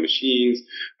controlling machines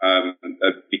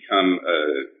become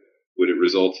would it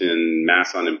result in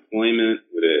mass unemployment?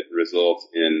 Would it result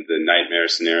in the nightmare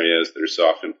scenarios that are so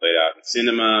often played out in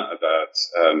cinema about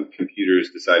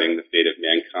computers deciding the fate of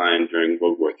mankind during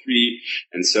World War III,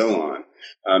 and so on?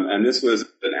 And this was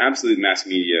an absolute mass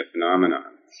media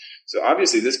phenomenon. So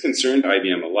obviously this concerned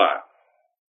IBM a lot.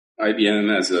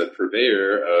 IBM, as a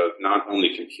purveyor of not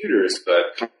only computers,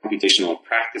 but computational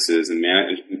practices and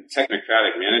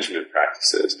technocratic management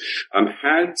practices,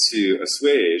 had to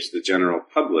assuage the general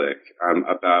public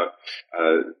about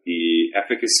the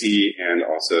efficacy and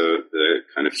also the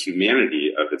kind of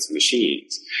humanity of its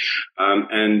machines.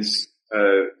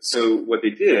 So what they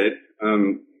did,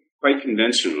 quite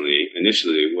conventionally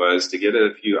initially, was to get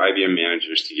a few IBM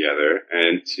managers together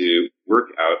and to work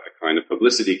out a kind of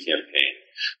publicity campaign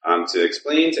to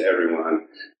explain to everyone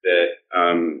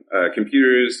that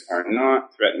computers are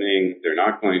not threatening, they're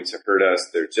not going to hurt us,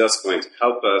 they're just going to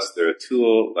help us, they're a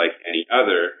tool like any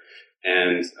other.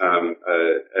 And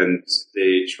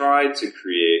they tried to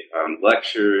create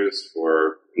lectures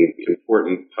for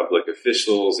important public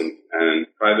officials and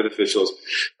private officials.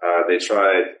 They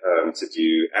tried to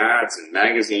do ads in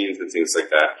magazines and things like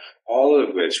that, all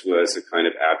of which was a kind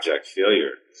of abject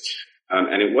failure.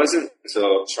 And it wasn't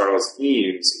until Charles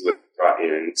Eames was brought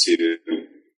in to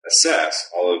assess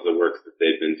all of the work that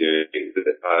they'd been doing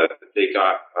that they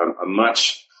got a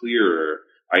much clearer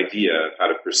idea of how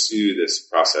to pursue this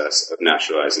process of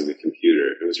naturalizing the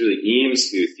computer. It was really Eames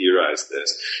who theorized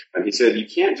this. And he said, you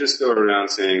can't just go around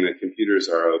saying that computers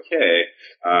are okay,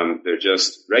 they're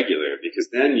just regular, because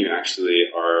then you actually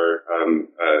are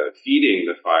feeding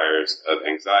the fires of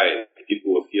anxiety.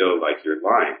 People will feel like you're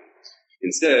lying.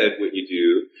 Instead, what you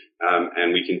do,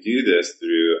 and we can do this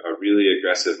through a really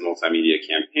aggressive multimedia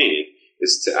campaign,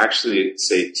 is to actually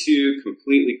say two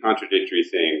completely contradictory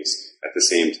things at the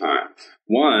same time.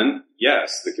 One,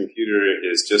 yes, the computer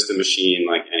is just a machine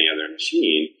like any other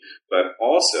machine, but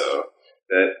also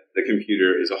that the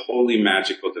computer is a wholly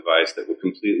magical device that will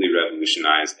completely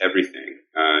revolutionize everything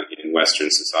in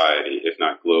Western society, if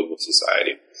not global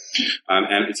society.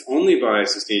 And it's only by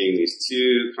sustaining these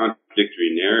two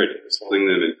contradictory narratives, holding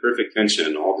them in perfect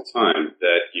tension all the time,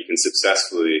 that you can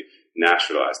successfully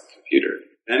naturalize the computer.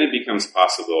 Then it becomes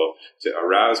possible to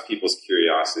arouse people's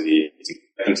curiosity, to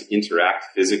get them to interact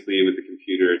physically with the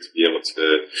computer, to be able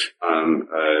to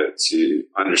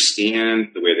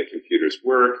understand the way that computers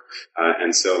work,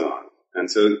 and so on. And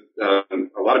so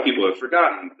a lot of people have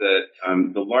forgotten that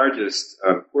the largest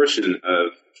portion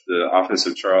of the Office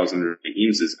of Charles Henry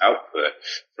Eames's output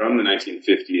from the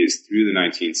 1950s through the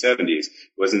 1970s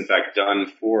was in fact done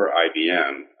for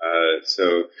IBM.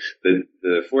 So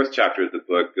the fourth chapter of the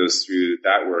book goes through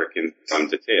that work in some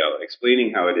detail,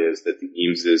 explaining how it is that the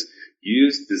Eameses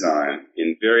used design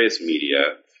in various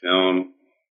media, film,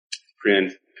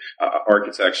 print,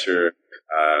 architecture,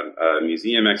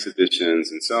 museum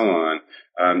exhibitions, and so on,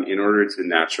 in order to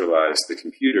naturalize the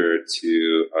computer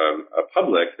to a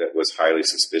public that was highly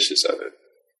suspicious of it.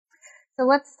 So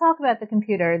let's talk about the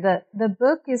computer. The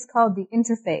book is called The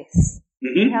Interface.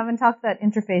 Mm-hmm. We haven't talked about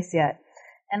interface yet.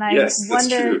 And I Yes,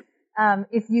 wonder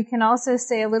if you can also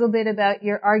say a little bit about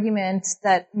your argument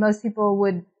that most people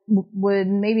would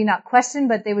maybe not question,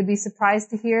 but they would be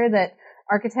surprised to hear that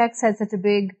architects had such a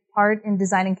big part in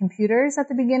designing computers at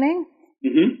the beginning.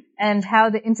 Mm-hmm. And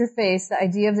how the interface, the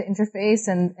idea of the interface,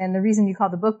 and the reason you call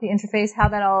the book The Interface, how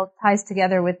that all ties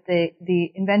together with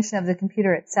the invention of the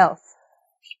computer itself.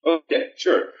 Okay,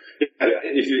 sure. If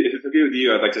it's okay with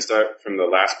you, I'd like to start from the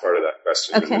last part of that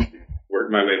question. Okay. And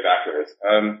work my way backwards.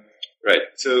 Right.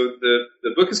 So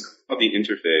the book is called The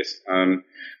Interface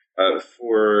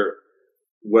for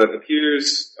what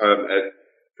appears at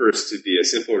first to be a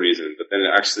simple reason, but then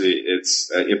actually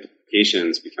its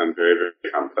implications become very, very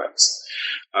complex.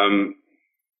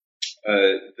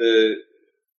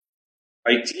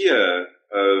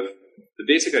 The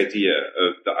basic idea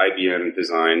of the IBM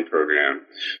design program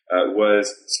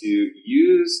was to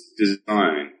use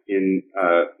design in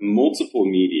multiple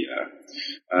media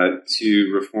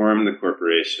to reform the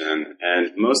corporation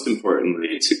and, most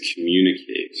importantly, to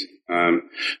communicate.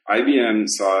 IBM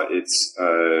saw its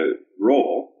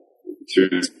role through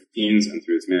its teams and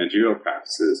through its managerial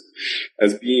practices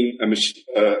as being a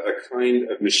kind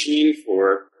of machine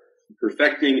for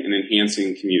perfecting and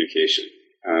enhancing communication,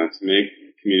 to make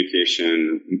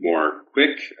communication more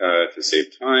quick, to save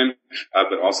time,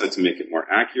 but also to make it more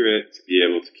accurate, to be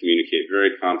able to communicate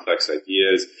very complex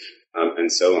ideas,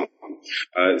 and so on.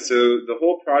 So the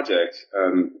whole project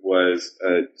was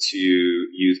to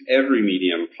use every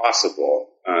medium possible,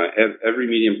 every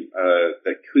medium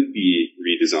that could be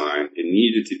redesigned. It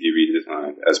needed to be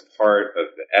redesigned as part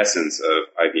of the essence of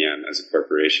IBM as a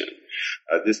corporation.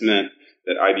 This meant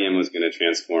that IBM was going to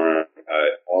transform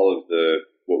all of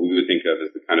what we would think of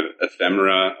as the kind of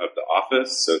ephemera of the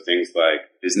office, so things like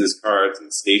business cards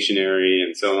and stationery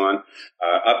and so on,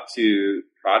 up to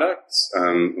products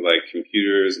like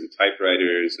computers and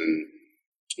typewriters and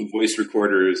voice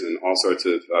recorders and all sorts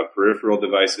of peripheral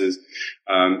devices,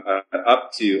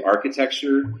 up to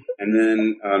architecture, and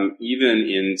then even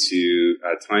into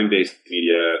time-based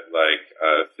media like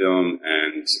film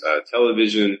and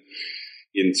television,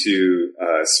 into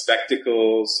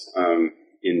spectacles,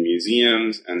 in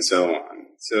museums, and so on.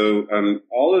 So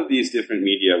all of these different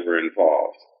media were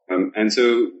involved. And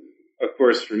so, of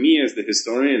course, for me as the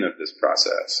historian of this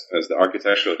process, as the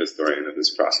architectural historian of this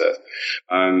process,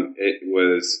 it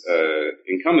was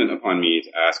incumbent upon me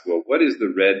to ask, well, what is the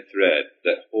red thread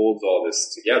that holds all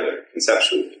this together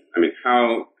conceptually? I mean,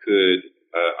 how could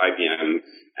IBM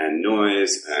and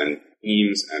Noyes and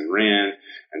Eames and Rand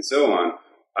and so on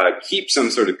keep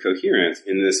some sort of coherence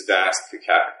in this vast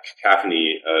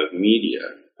cacophony of media?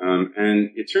 And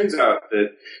it turns out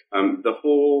that the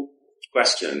whole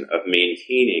question of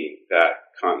maintaining that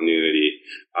continuity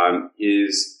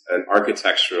is an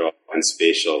architectural and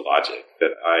spatial logic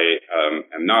that I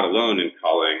am not alone in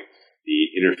calling the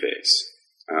interface.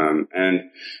 And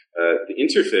the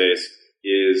interface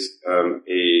is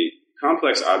a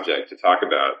complex object to talk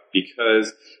about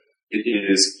because it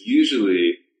is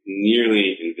usually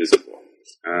nearly invisible.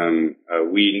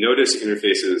 We notice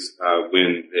interfaces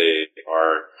when they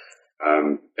are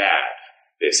bad,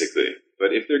 basically.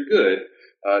 But if they're good,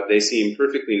 they seem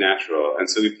perfectly natural, and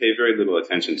so we pay very little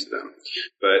attention to them.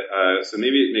 But so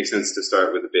maybe it makes sense to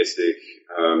start with a basic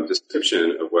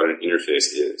description of what an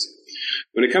interface is.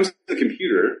 When it comes to the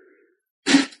computer,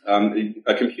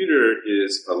 A computer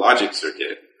is a logic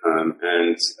circuit,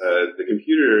 and the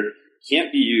computer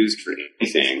can't be used for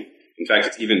anything. In fact,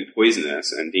 it's even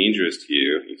poisonous and dangerous to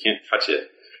you. You can't touch it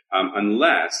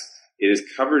unless it is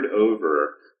covered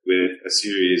over with a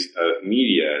series of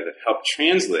media that help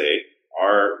translate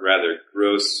our rather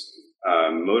gross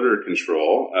motor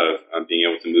control of being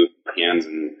able to move our hands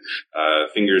and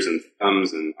fingers and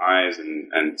thumbs and eyes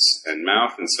and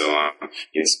mouth and so on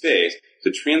in space,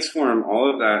 to transform all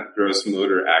of that gross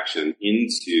motor action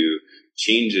into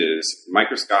changes,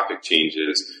 microscopic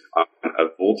changes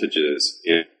of voltages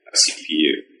in a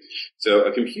CPU. So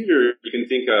a computer you can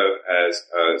think of as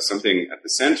something at the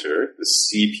center, the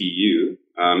CPU,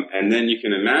 and then you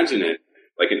can imagine it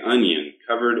like an onion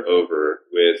covered over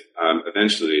with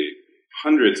eventually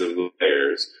hundreds of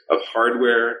layers of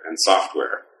hardware and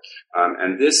software.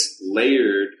 And this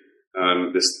layered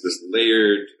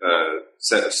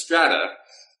set of strata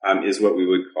is what we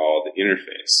would call the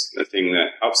interface, the thing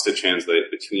that helps to translate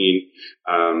between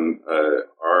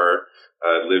our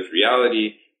lived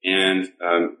reality and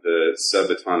the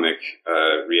subatomic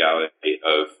reality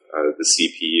of the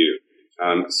CPU.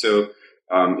 So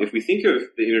if we think of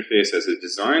the interface as a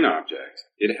design object,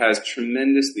 it has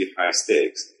tremendously high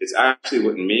stakes. It's actually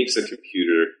what makes a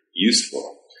computer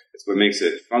useful. It's what makes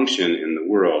it function in the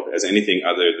world as anything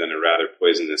other than a rather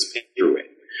poisonous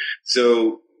paperweight.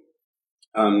 So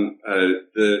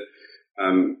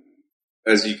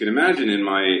as you can imagine, in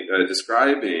my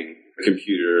describing a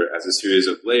computer as a series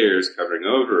of layers covering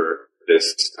over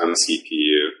this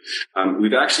CPU,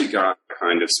 we've actually got a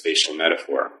kind of spatial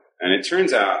metaphor. And it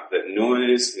turns out that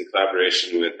Noyes, in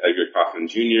collaboration with Edgar Kaufman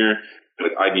Jr.,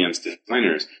 with IBM's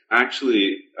designers,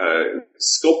 actually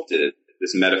sculpted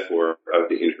this metaphor of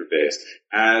the interface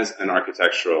as an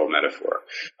architectural metaphor.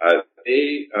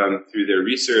 They, through their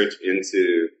research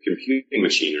into computing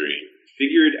machinery,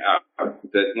 figured out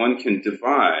that one can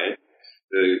divide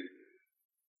the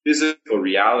physical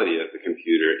reality of the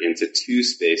computer into two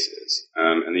spaces,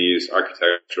 and they use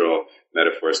architectural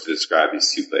metaphors to describe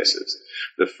these two places.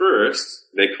 The first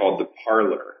they called the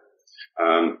parlor,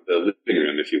 the living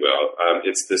room, if you will.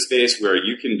 It's the space where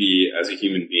you can be, as a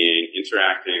human being,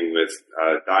 interacting with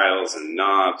dials and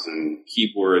knobs and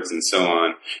keyboards and so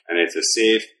on, and it's a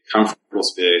safe, comfortable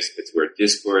space. It's where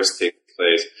discourse takes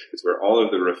place. It's where all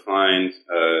of the refined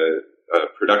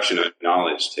production of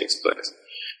knowledge takes place.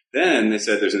 Then they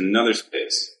said there's another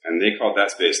space, and they called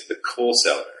that space the coal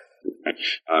cellar.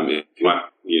 If you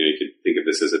want, you could think of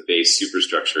this as a base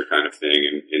superstructure kind of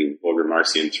thing in vulgar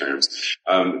Marxian terms.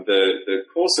 The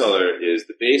coal cellar is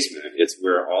the basement. It's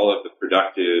where all of the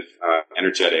productive,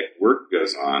 energetic work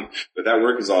goes on, but that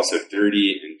work is also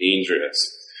dirty and dangerous.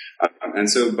 And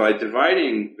so by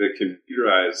dividing the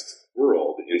computerized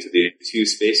world into the two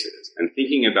spaces and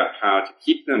thinking about how to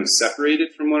keep them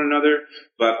separated from one another,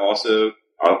 but also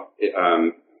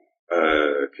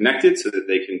connected so that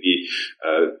they can be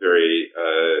very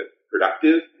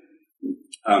productive,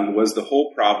 was the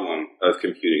whole problem of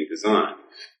computing design.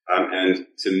 And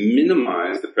to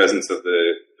minimize the presence of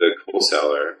the coal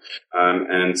cellar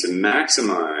and to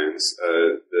maximize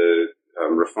the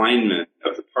refinement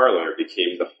of the parlor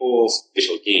became the whole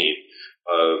spatial game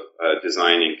of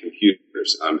designing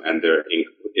computers and their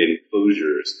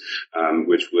enclosures,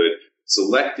 which would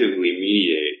selectively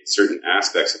mediate certain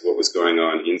aspects of what was going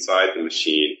on inside the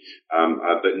machine,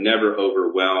 but never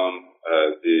overwhelm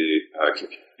the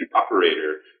computer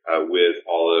operator with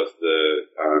all of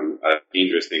the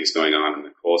dangerous things going on in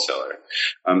the coal cellar.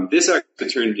 This actually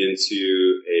turned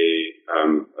into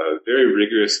a very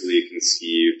rigorously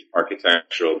conceived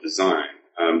architectural design,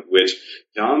 which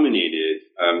dominated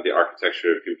the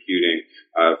architecture of computing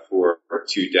for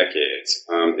 2 decades.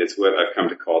 It's what I've come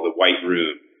to call the white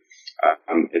room.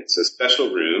 It's a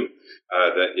special room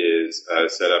that is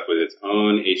set up with its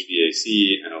own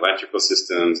HVAC and electrical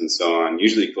systems and so on,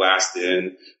 usually glassed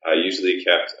in, usually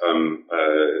kept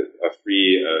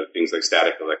free of things like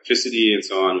static electricity and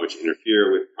so on, which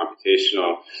interfere with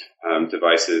computational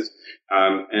devices,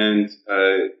 and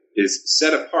is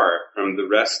set apart from the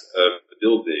rest of the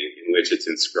building in which it's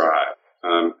inscribed.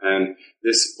 And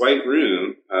this white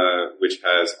room, which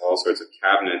has all sorts of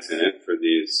cabinets in it for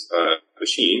these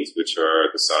machines, which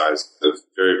are the size of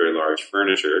very, very large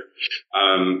furniture,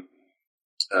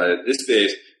 this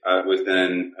space was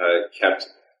then kept,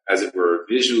 as it were,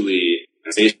 visually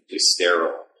and spatially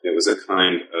sterile. It was a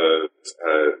kind of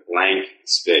blank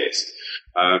space.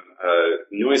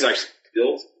 Noyes actually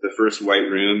built the first white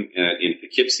room in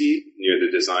Poughkeepsie near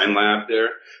the design lab there,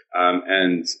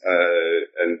 and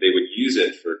they would use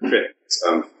it for critics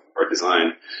or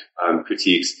design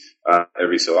critiques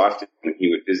every so often. He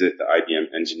would visit the IBM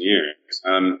engineers.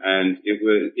 And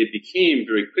it became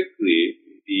very quickly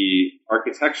the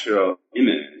architectural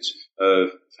image of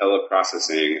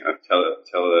teleprocessing, of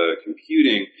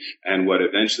telecomputing, and what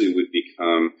eventually would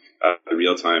become the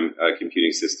real-time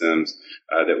computing systems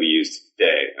that we use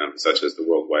today, such as the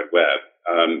World Wide Web.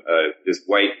 This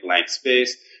white blank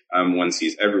space one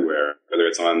sees everywhere, whether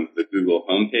it's on the Google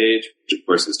homepage, which of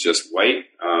course is just white,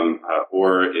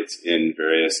 or it's in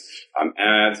various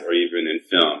ads, or even in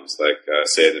films, like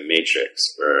say The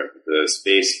Matrix, where the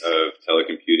space of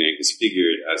telecomputing is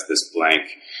figured as this blank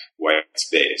white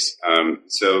space.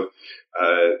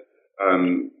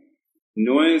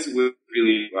 Noyes was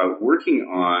really working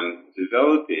on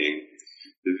developing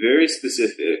the very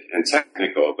specific and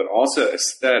technical, but also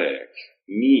aesthetic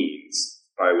means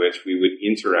by which we would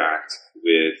interact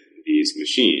with these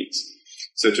machines.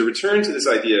 So to return to this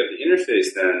idea of the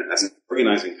interface then as an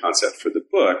organizing concept for the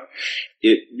book,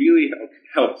 it really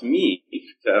helped me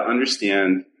to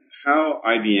understand how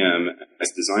IBM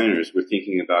as designers were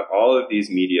thinking about all of these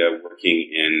media working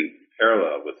in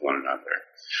parallel with one another.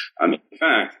 In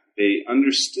fact, they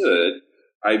understood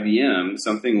IBM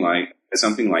something like a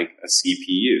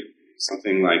CPU,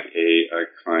 something like a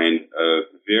kind of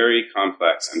very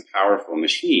complex and powerful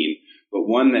machine, but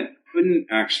one that couldn't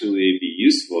actually be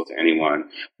useful to anyone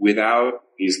without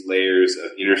these layers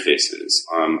of interfaces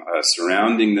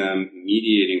surrounding them,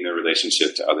 mediating their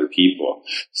relationship to other people.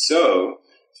 So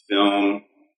film,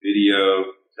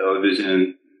 video,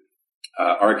 television,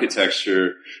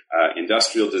 architecture,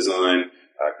 industrial design,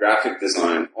 graphic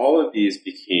design, all of these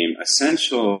became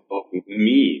essential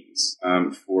means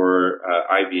for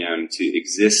IBM to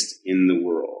exist in the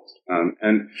world.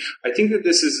 And I think that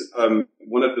this is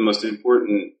one of the most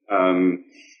important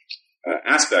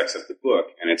aspects of the book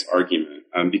and its argument,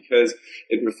 because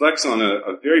it reflects on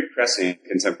a very pressing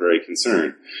contemporary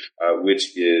concern,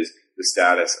 which is the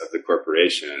status of the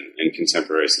corporation in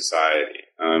contemporary society.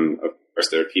 Of course,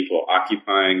 there are people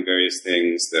occupying various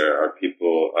things. There are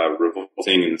people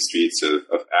revolting in the streets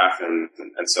of Athens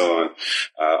and so on,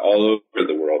 all over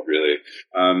the world, really,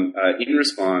 in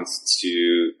response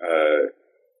to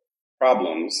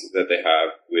problems that they have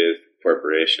with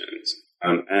corporations.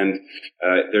 And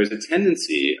there's a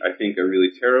tendency, I think a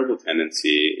really terrible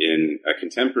tendency in a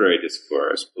contemporary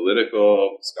discourse,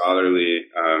 political, scholarly,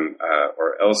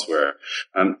 or elsewhere,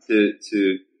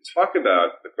 to talk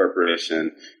about the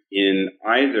corporation in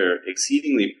either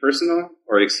exceedingly personal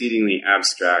or exceedingly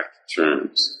abstract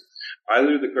terms.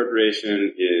 Either the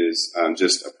corporation is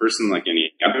just a person like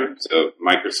any other, so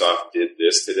Microsoft did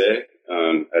this today,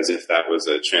 as if that was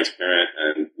a transparent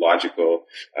and logical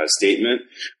statement,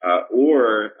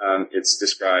 or it's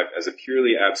described as a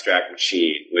purely abstract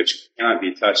machine, which cannot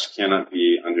be touched, cannot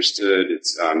be understood,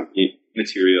 it's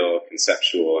immaterial,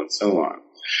 conceptual, and so on.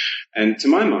 And to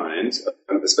my mind,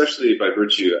 especially by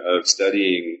virtue of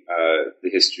studying the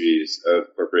histories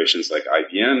of corporations like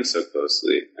IBM so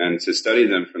closely, and to study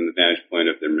them from the vantage point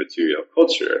of their material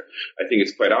culture, I think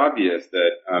it's quite obvious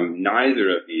that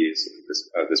neither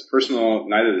this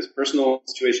personal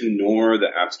situation nor the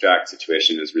abstract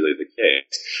situation is really the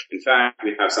case. In fact,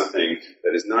 we have something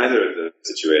that is neither of the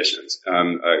situations.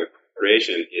 A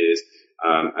corporation is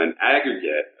an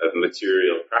aggregate of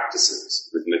material practices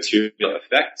with material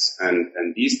effects,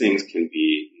 and these things can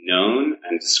be known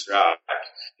and described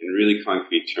in really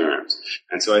concrete terms.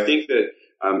 And so I think that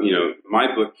my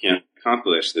book can't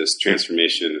accomplish this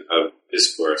transformation of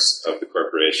discourse of the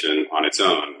corporation on its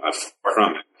own, far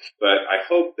from it. But I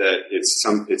hope that it's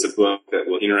a book that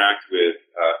will interact with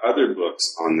other books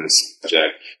on this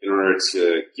subject in order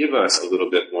to give us a little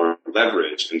bit more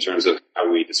leverage in terms of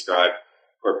how we describe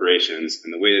corporations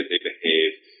and the way that they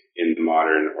behave in the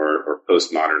modern or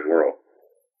postmodern world.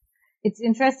 It's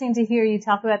interesting to hear you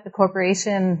talk about the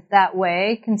corporation that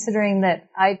way, considering that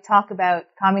I talk about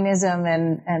communism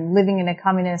and living in a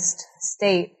communist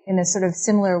state in a sort of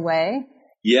similar way.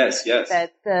 Yes.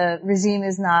 That the regime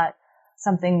is not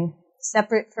something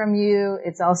separate from you.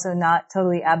 It's also not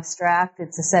totally abstract.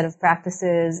 It's a set of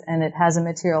practices, and it has a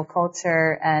material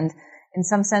culture. And in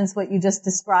some sense, what you just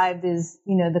described is,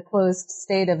 the closed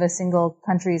state of a single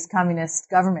country's communist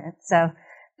government. So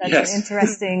that's an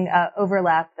interesting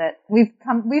overlap that we've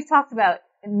talked about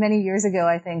many years ago,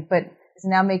 I think, but it's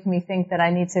now making me think that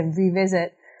I need to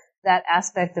revisit that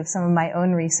aspect of some of my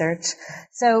own research.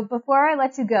 So before I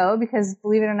let you go, because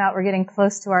believe it or not, we're getting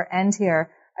close to our end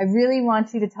here, I really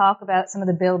want you to talk about some of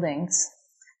the buildings.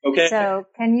 Okay. So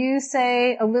can you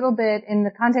say a little bit in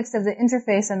the context of the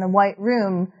interface and the White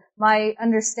Room? My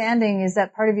understanding is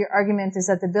that part of your argument is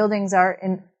that the buildings are,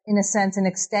 in a sense, an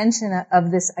extension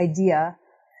of this idea,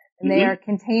 and they are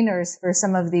containers for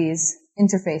some of these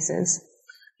interfaces.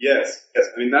 Yes.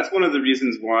 I mean, that's one of the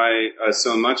reasons why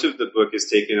so much of the book is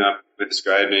taken up with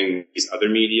describing these other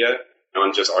media,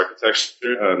 not just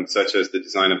architecture, such as the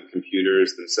design of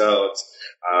computers themselves,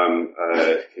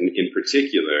 in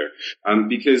particular,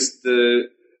 because the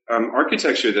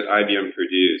architecture that IBM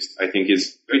produced, I think,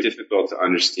 is very difficult to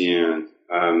understand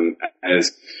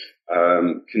as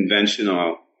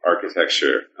conventional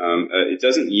architecture. It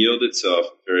doesn't yield itself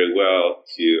very well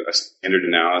to a standard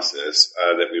analysis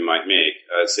that we might make,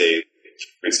 say,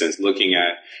 for instance, looking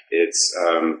at its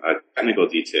technical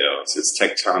details, its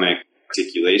tectonic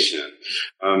articulation.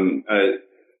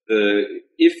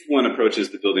 If one approaches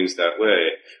the buildings that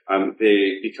way,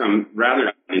 they become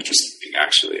rather interesting,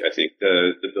 actually. I think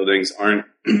the buildings aren't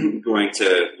going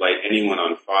to light anyone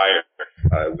on fire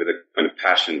with a kind of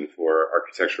passion for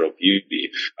architectural beauty.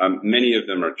 Many of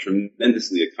them are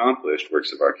tremendously accomplished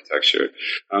works of architecture,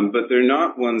 but they're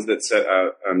not ones that set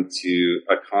out to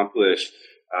accomplish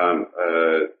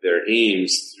their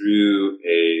aims through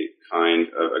a kind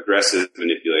of aggressive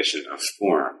manipulation of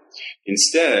form.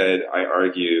 Instead, I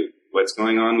argue, what's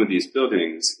going on with these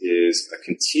buildings is a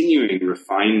continuing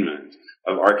refinement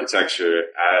of architecture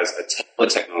as a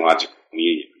technological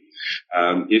medium.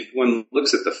 If one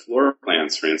looks at the floor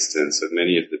plans, for instance, of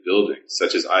many of the buildings,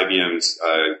 such as IBM's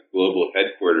global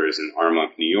headquarters in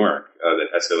Armonk, New York,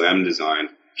 that SOM designed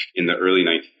in the early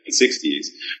 1960s,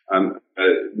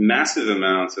 massive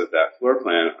amounts of that floor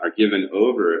plan are given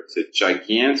over to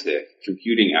gigantic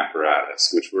computing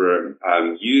apparatus, which were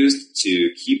used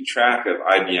to keep track of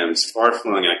IBM's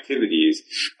far-flung activities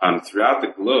throughout the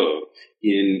globe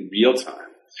in real time.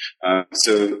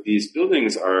 So these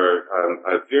buildings are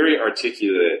a very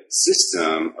articulate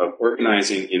system of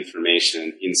organizing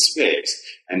information in space,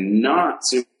 and not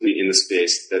simply in the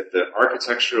space that the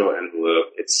architectural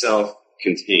envelope itself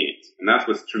contains. And that's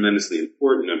what's tremendously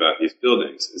important about these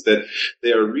buildings, is that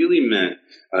they are really meant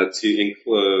to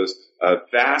enclose a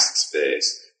vast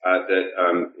space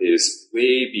that is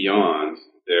way beyond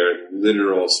their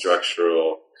literal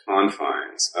structural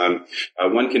confines.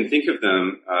 One can think of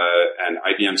them, and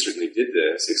IBM certainly did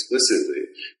this explicitly,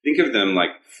 think of them like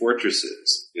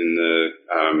fortresses in the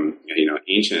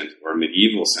ancient or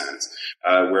medieval sense,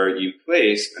 where you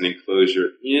place an enclosure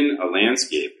in a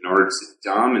landscape in order to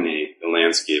dominate the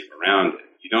landscape around it.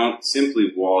 You don't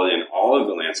simply wall in all of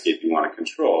the landscape you want to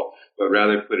control, but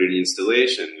rather put an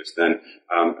installation which then,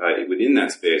 within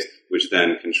that space, which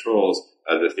then controls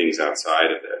the things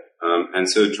outside of it. And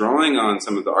so drawing on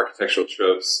some of the architectural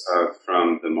tropes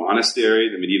from the monastery,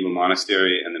 the medieval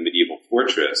monastery, and the medieval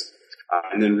fortress,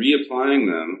 and then reapplying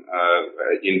them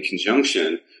in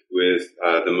conjunction with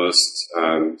the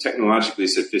most technologically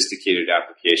sophisticated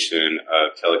application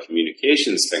of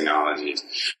telecommunications technologies,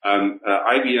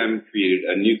 IBM created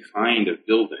a new kind of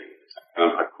building,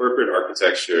 a corporate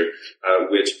architecture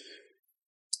which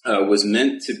was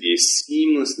meant to be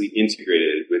seamlessly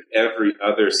integrated with every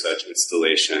other such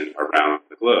installation around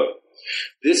the globe.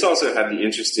 This also had the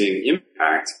interesting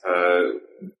impact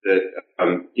that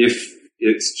if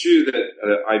it's true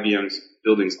that IBM's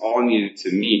buildings all needed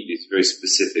to meet these very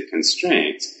specific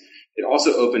constraints, it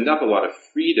also opened up a lot of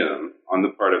freedom on the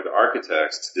part of the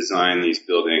architects to design these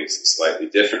buildings slightly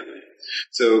differently.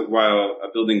 So while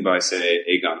a building by, say,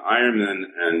 Egon Eiermann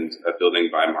and a building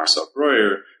by Marcel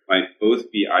Breuer might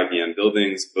both be IBM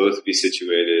buildings, both be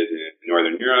situated in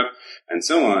Northern Europe, and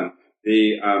so on,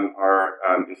 they are,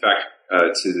 in fact,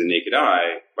 to the naked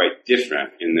eye, quite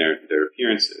different in their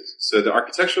appearances. So the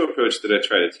architectural approach that I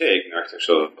try to take, an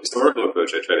architectural historical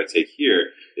approach I try to take here,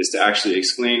 is to actually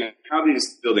explain how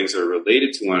these buildings are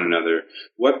related to one another,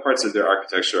 what parts of their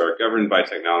architecture are governed by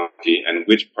technology, and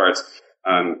which parts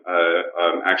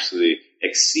actually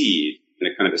exceed, in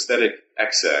a kind of aesthetic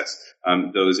excess,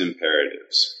 those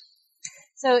imperatives.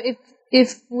 So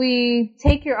if we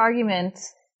take your argument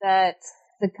that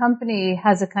the company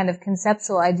has a kind of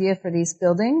conceptual idea for these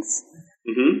buildings,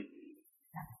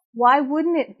 why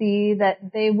wouldn't it be that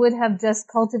they would have just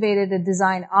cultivated a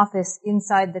design office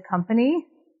inside the company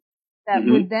that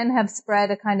would then have spread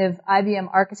a kind of IBM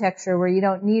architecture where you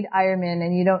don't need Eiermann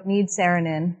and you don't need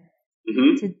Saarinen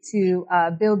to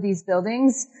build these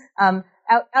buildings?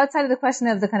 Outside of the question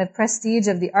of the kind of prestige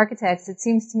of the architects, it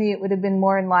seems to me it would have been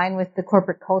more in line with the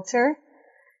corporate culture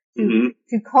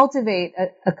to cultivate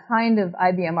a kind of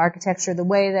IBM architecture the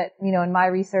way that, in my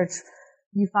research,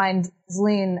 you find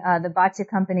Zlin, the Batya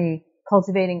company,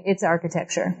 cultivating its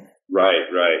architecture. Right.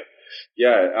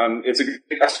 Yeah, it's a good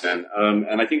question.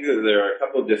 And I think that there are a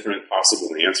couple of different possible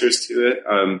answers to it.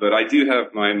 But I do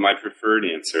have my preferred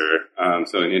answer.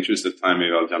 So in the interest of time,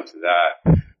 maybe I'll jump to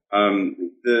that.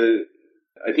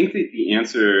 I think that the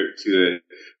answer to it,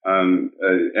 and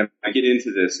I get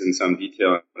into this in some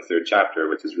detail in the third chapter,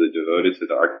 which is really devoted to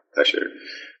the architecture.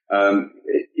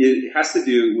 It has to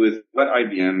do with what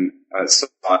IBM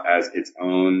saw as its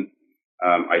own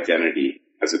identity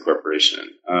as a corporation.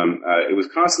 It was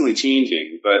constantly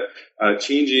changing, but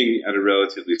changing at a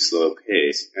relatively slow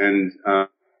pace. And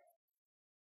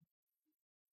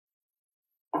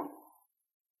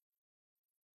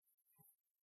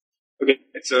okay,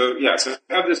 so I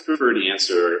have this preferred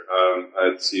answer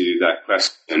to that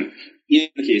question. In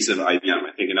the case of IBM,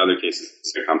 I think in other cases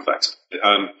it's very complex.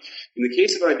 In the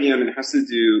case of IBM, it has to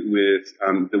do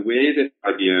with the way that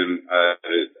IBM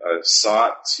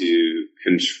sought to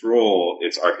control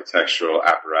its architectural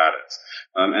apparatus.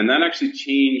 And that actually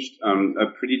changed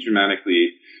pretty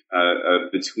dramatically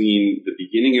between the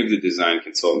beginning of the design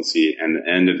consultancy and the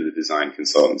end of the design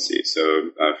consultancy.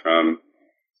 So from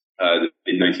the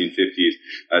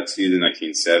mid-1950s to the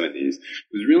 1970s.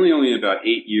 It was really only about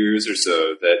 8 years or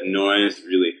so that Noyes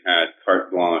really had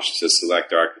carte blanche to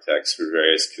select architects for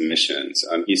various commissions.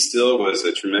 He still was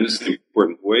a tremendously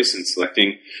important voice in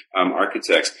selecting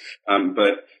architects,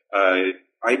 but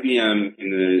IBM in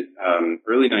the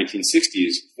early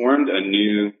 1960s formed a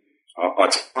new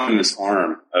autonomous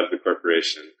arm of the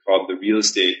corporation called the Real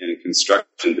Estate and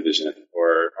Construction Division,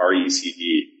 or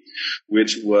RECD,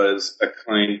 which was a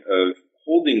kind of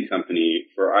holding company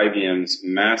for IBM's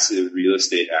massive real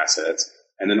estate assets,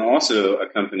 and then also a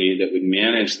company that would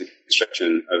manage the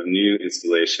construction of new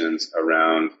installations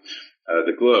around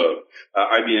the globe.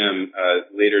 IBM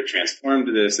later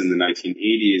transformed this in the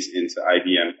 1980s into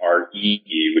IBM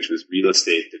REE, which was Real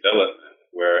Estate Development,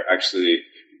 where actually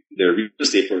their real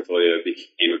estate portfolio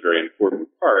became a very important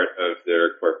part of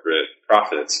their corporate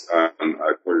profits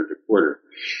quarter to quarter.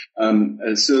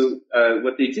 So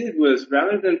what they did was,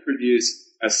 rather than produce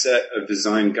a set of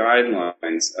design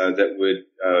guidelines that would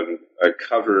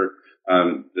cover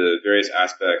the various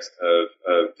aspects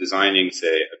of designing,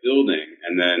 say, a building,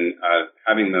 and then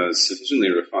having those sufficiently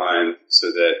refined so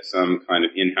that some kind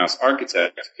of in-house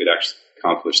architect could actually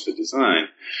accomplish the design,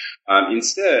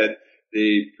 instead,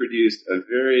 they produced a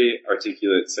very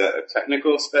articulate set of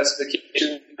technical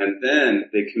specifications, and then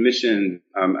they commissioned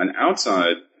an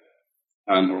outside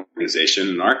organization,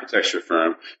 an architecture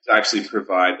firm, to actually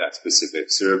provide that specific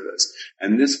service.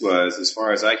 And this was, as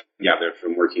far as I can gather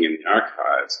from working in the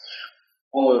archives,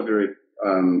 all a very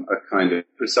a kind of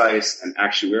precise and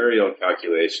actuarial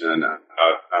calculation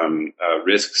of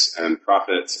risks and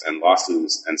profits and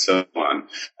losses and so on.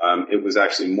 It was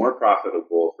actually more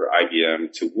profitable for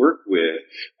IBM to work with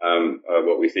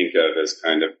what we think of as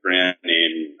kind of brand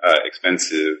name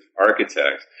expensive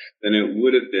architects than it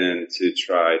would have been to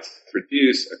try to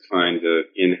produce a kind of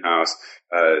in-house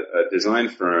design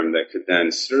firm that could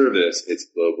then service its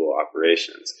global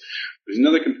operations. There's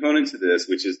another component to this,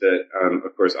 which is that,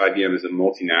 of course, IBM is a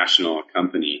multinational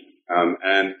company.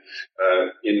 And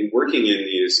in working in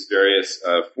these various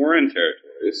foreign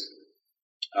territories,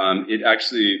 it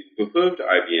actually behooved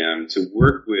IBM to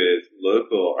work with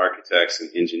local architects and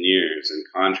engineers and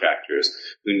contractors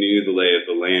who knew the lay of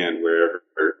the land wherever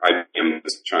IBM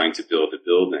was trying to build a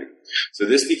building. So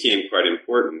this became quite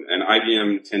important, and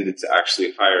IBM tended to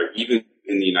actually hire, even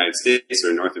in the United States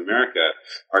or North America,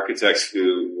 architects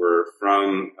who were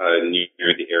from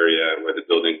near the area where the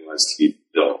building was to be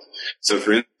built. So,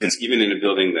 for instance, even in a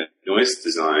building that Noyes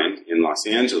designed in Los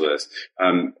Angeles,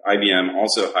 IBM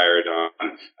also hired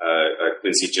on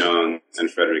Quincy Jones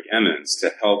and Frederick Emmons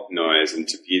to help Noyes and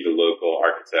to be the local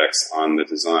architects on the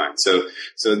design.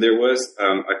 So there was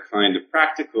a kind of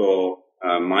practical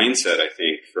mindset, I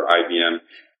think, for IBM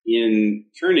in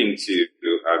turning to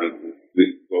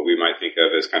what we might think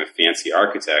of as kind of fancy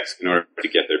architects in order to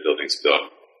get their buildings built.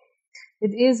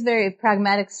 It is very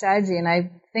pragmatic strategy, and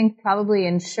I think probably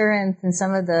insurance and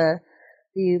some of the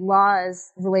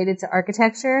laws related to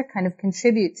architecture kind of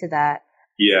contribute to that.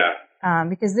 Yeah.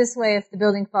 Because this way, if the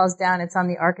building falls down, it's on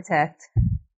the architect.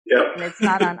 Yep. And it's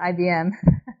not on IBM.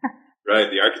 Right,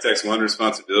 the architect's one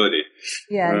responsibility.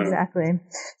 Yeah, exactly.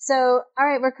 So, all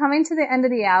right, we're coming to the end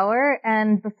of the hour,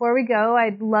 and before we go,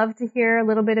 I'd love to hear a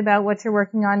little bit about what you're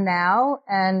working on now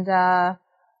and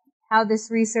how this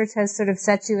research has sort of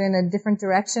set you in a different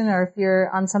direction, or if you're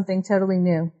on something totally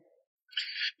new.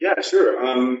 Yeah, sure.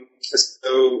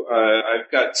 So I've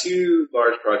got two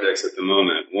large projects at the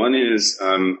moment. One is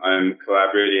I'm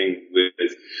collaborating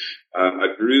with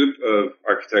a group of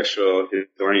architectural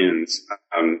historians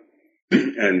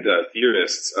and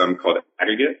theorists called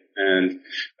Aggregate, and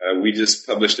we just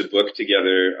published a book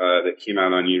together that came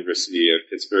out on University of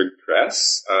Pittsburgh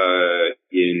Press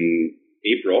in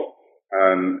April.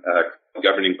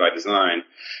 Governing by Design,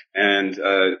 and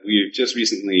we've just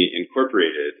recently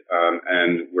incorporated,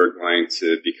 and we're going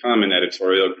to become an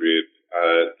editorial group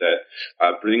that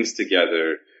brings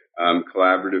together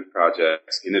collaborative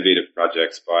projects, innovative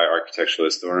projects by architectural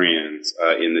historians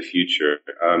in the future.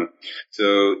 Under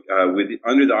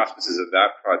the auspices of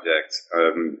that project,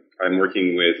 I'm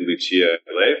working with Lucia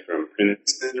Ley from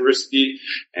Princeton University,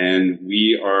 and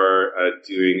we are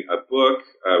doing a book,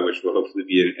 which will hopefully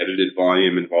be an edited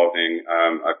volume involving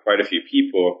quite a few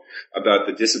people, about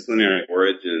the disciplinary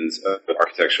origins of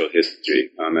architectural history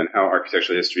and how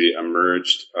architectural history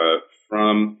emerged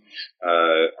from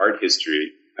art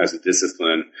history as a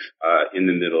discipline in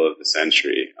the middle of the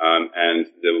century, and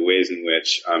the ways in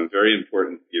which very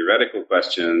important theoretical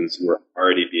questions were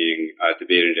already being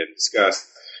debated and discussed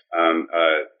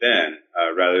then,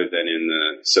 rather than in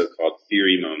the so-called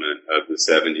theory moment of the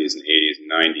 70s and 80s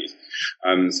and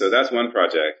 90s. So that's one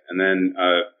project. And then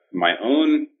my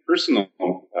own personal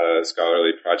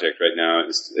scholarly project right now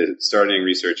is starting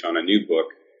research on a new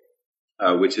book,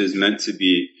 which is meant to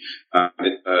be a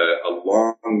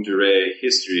longue durée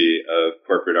history of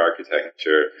corporate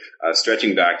architecture,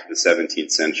 stretching back to the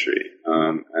 17th century,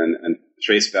 and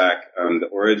trace back the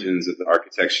origins of the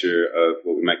architecture of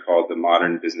what we might call the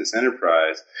modern business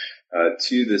enterprise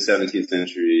to the 17th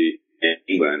century in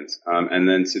England, and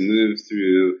then to move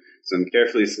through some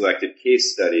carefully selected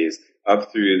case studies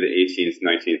up through the 18th,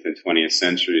 19th, and 20th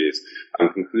centuries,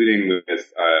 concluding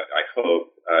with, I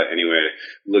hope, anyway,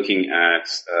 looking at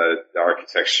the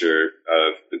architecture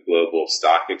of the global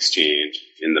stock exchange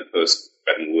in the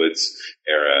post-Bretton Woods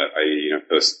era, i.e.,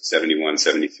 post-71,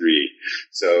 73.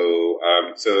 So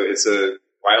it's a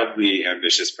wildly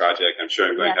ambitious project. I'm sure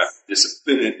I'm going to have to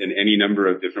discipline it in any number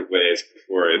of different ways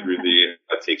before it really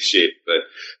takes shape. But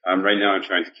right now I'm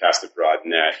trying to cast a broad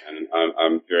net, and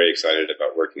I'm very excited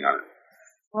about working on it.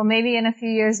 Well, maybe in a few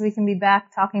years we can be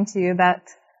back talking to you about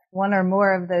one or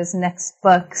more of those next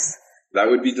books. That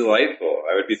would be delightful.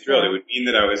 I would be thrilled. It would mean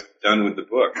that I was done with the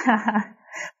book.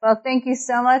 Well, thank you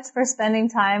so much for spending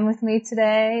time with me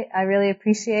today. I really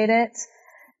appreciate it.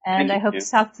 And I hope to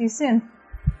talk to you soon.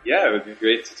 Yeah, it would be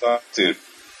great to talk soon.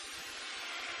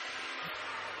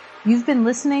 You've been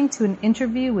listening to an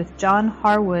interview with John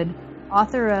Harwood,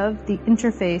 author of The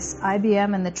Interface,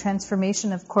 IBM and the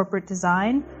Transformation of Corporate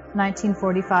Design,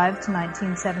 1945 to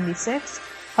 1976,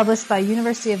 published by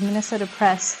University of Minnesota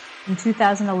Press in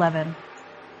 2011.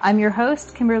 I'm your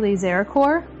host, Kimberly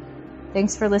Zarecor.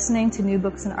 Thanks for listening to New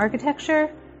Books in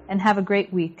Architecture, and have a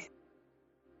great week.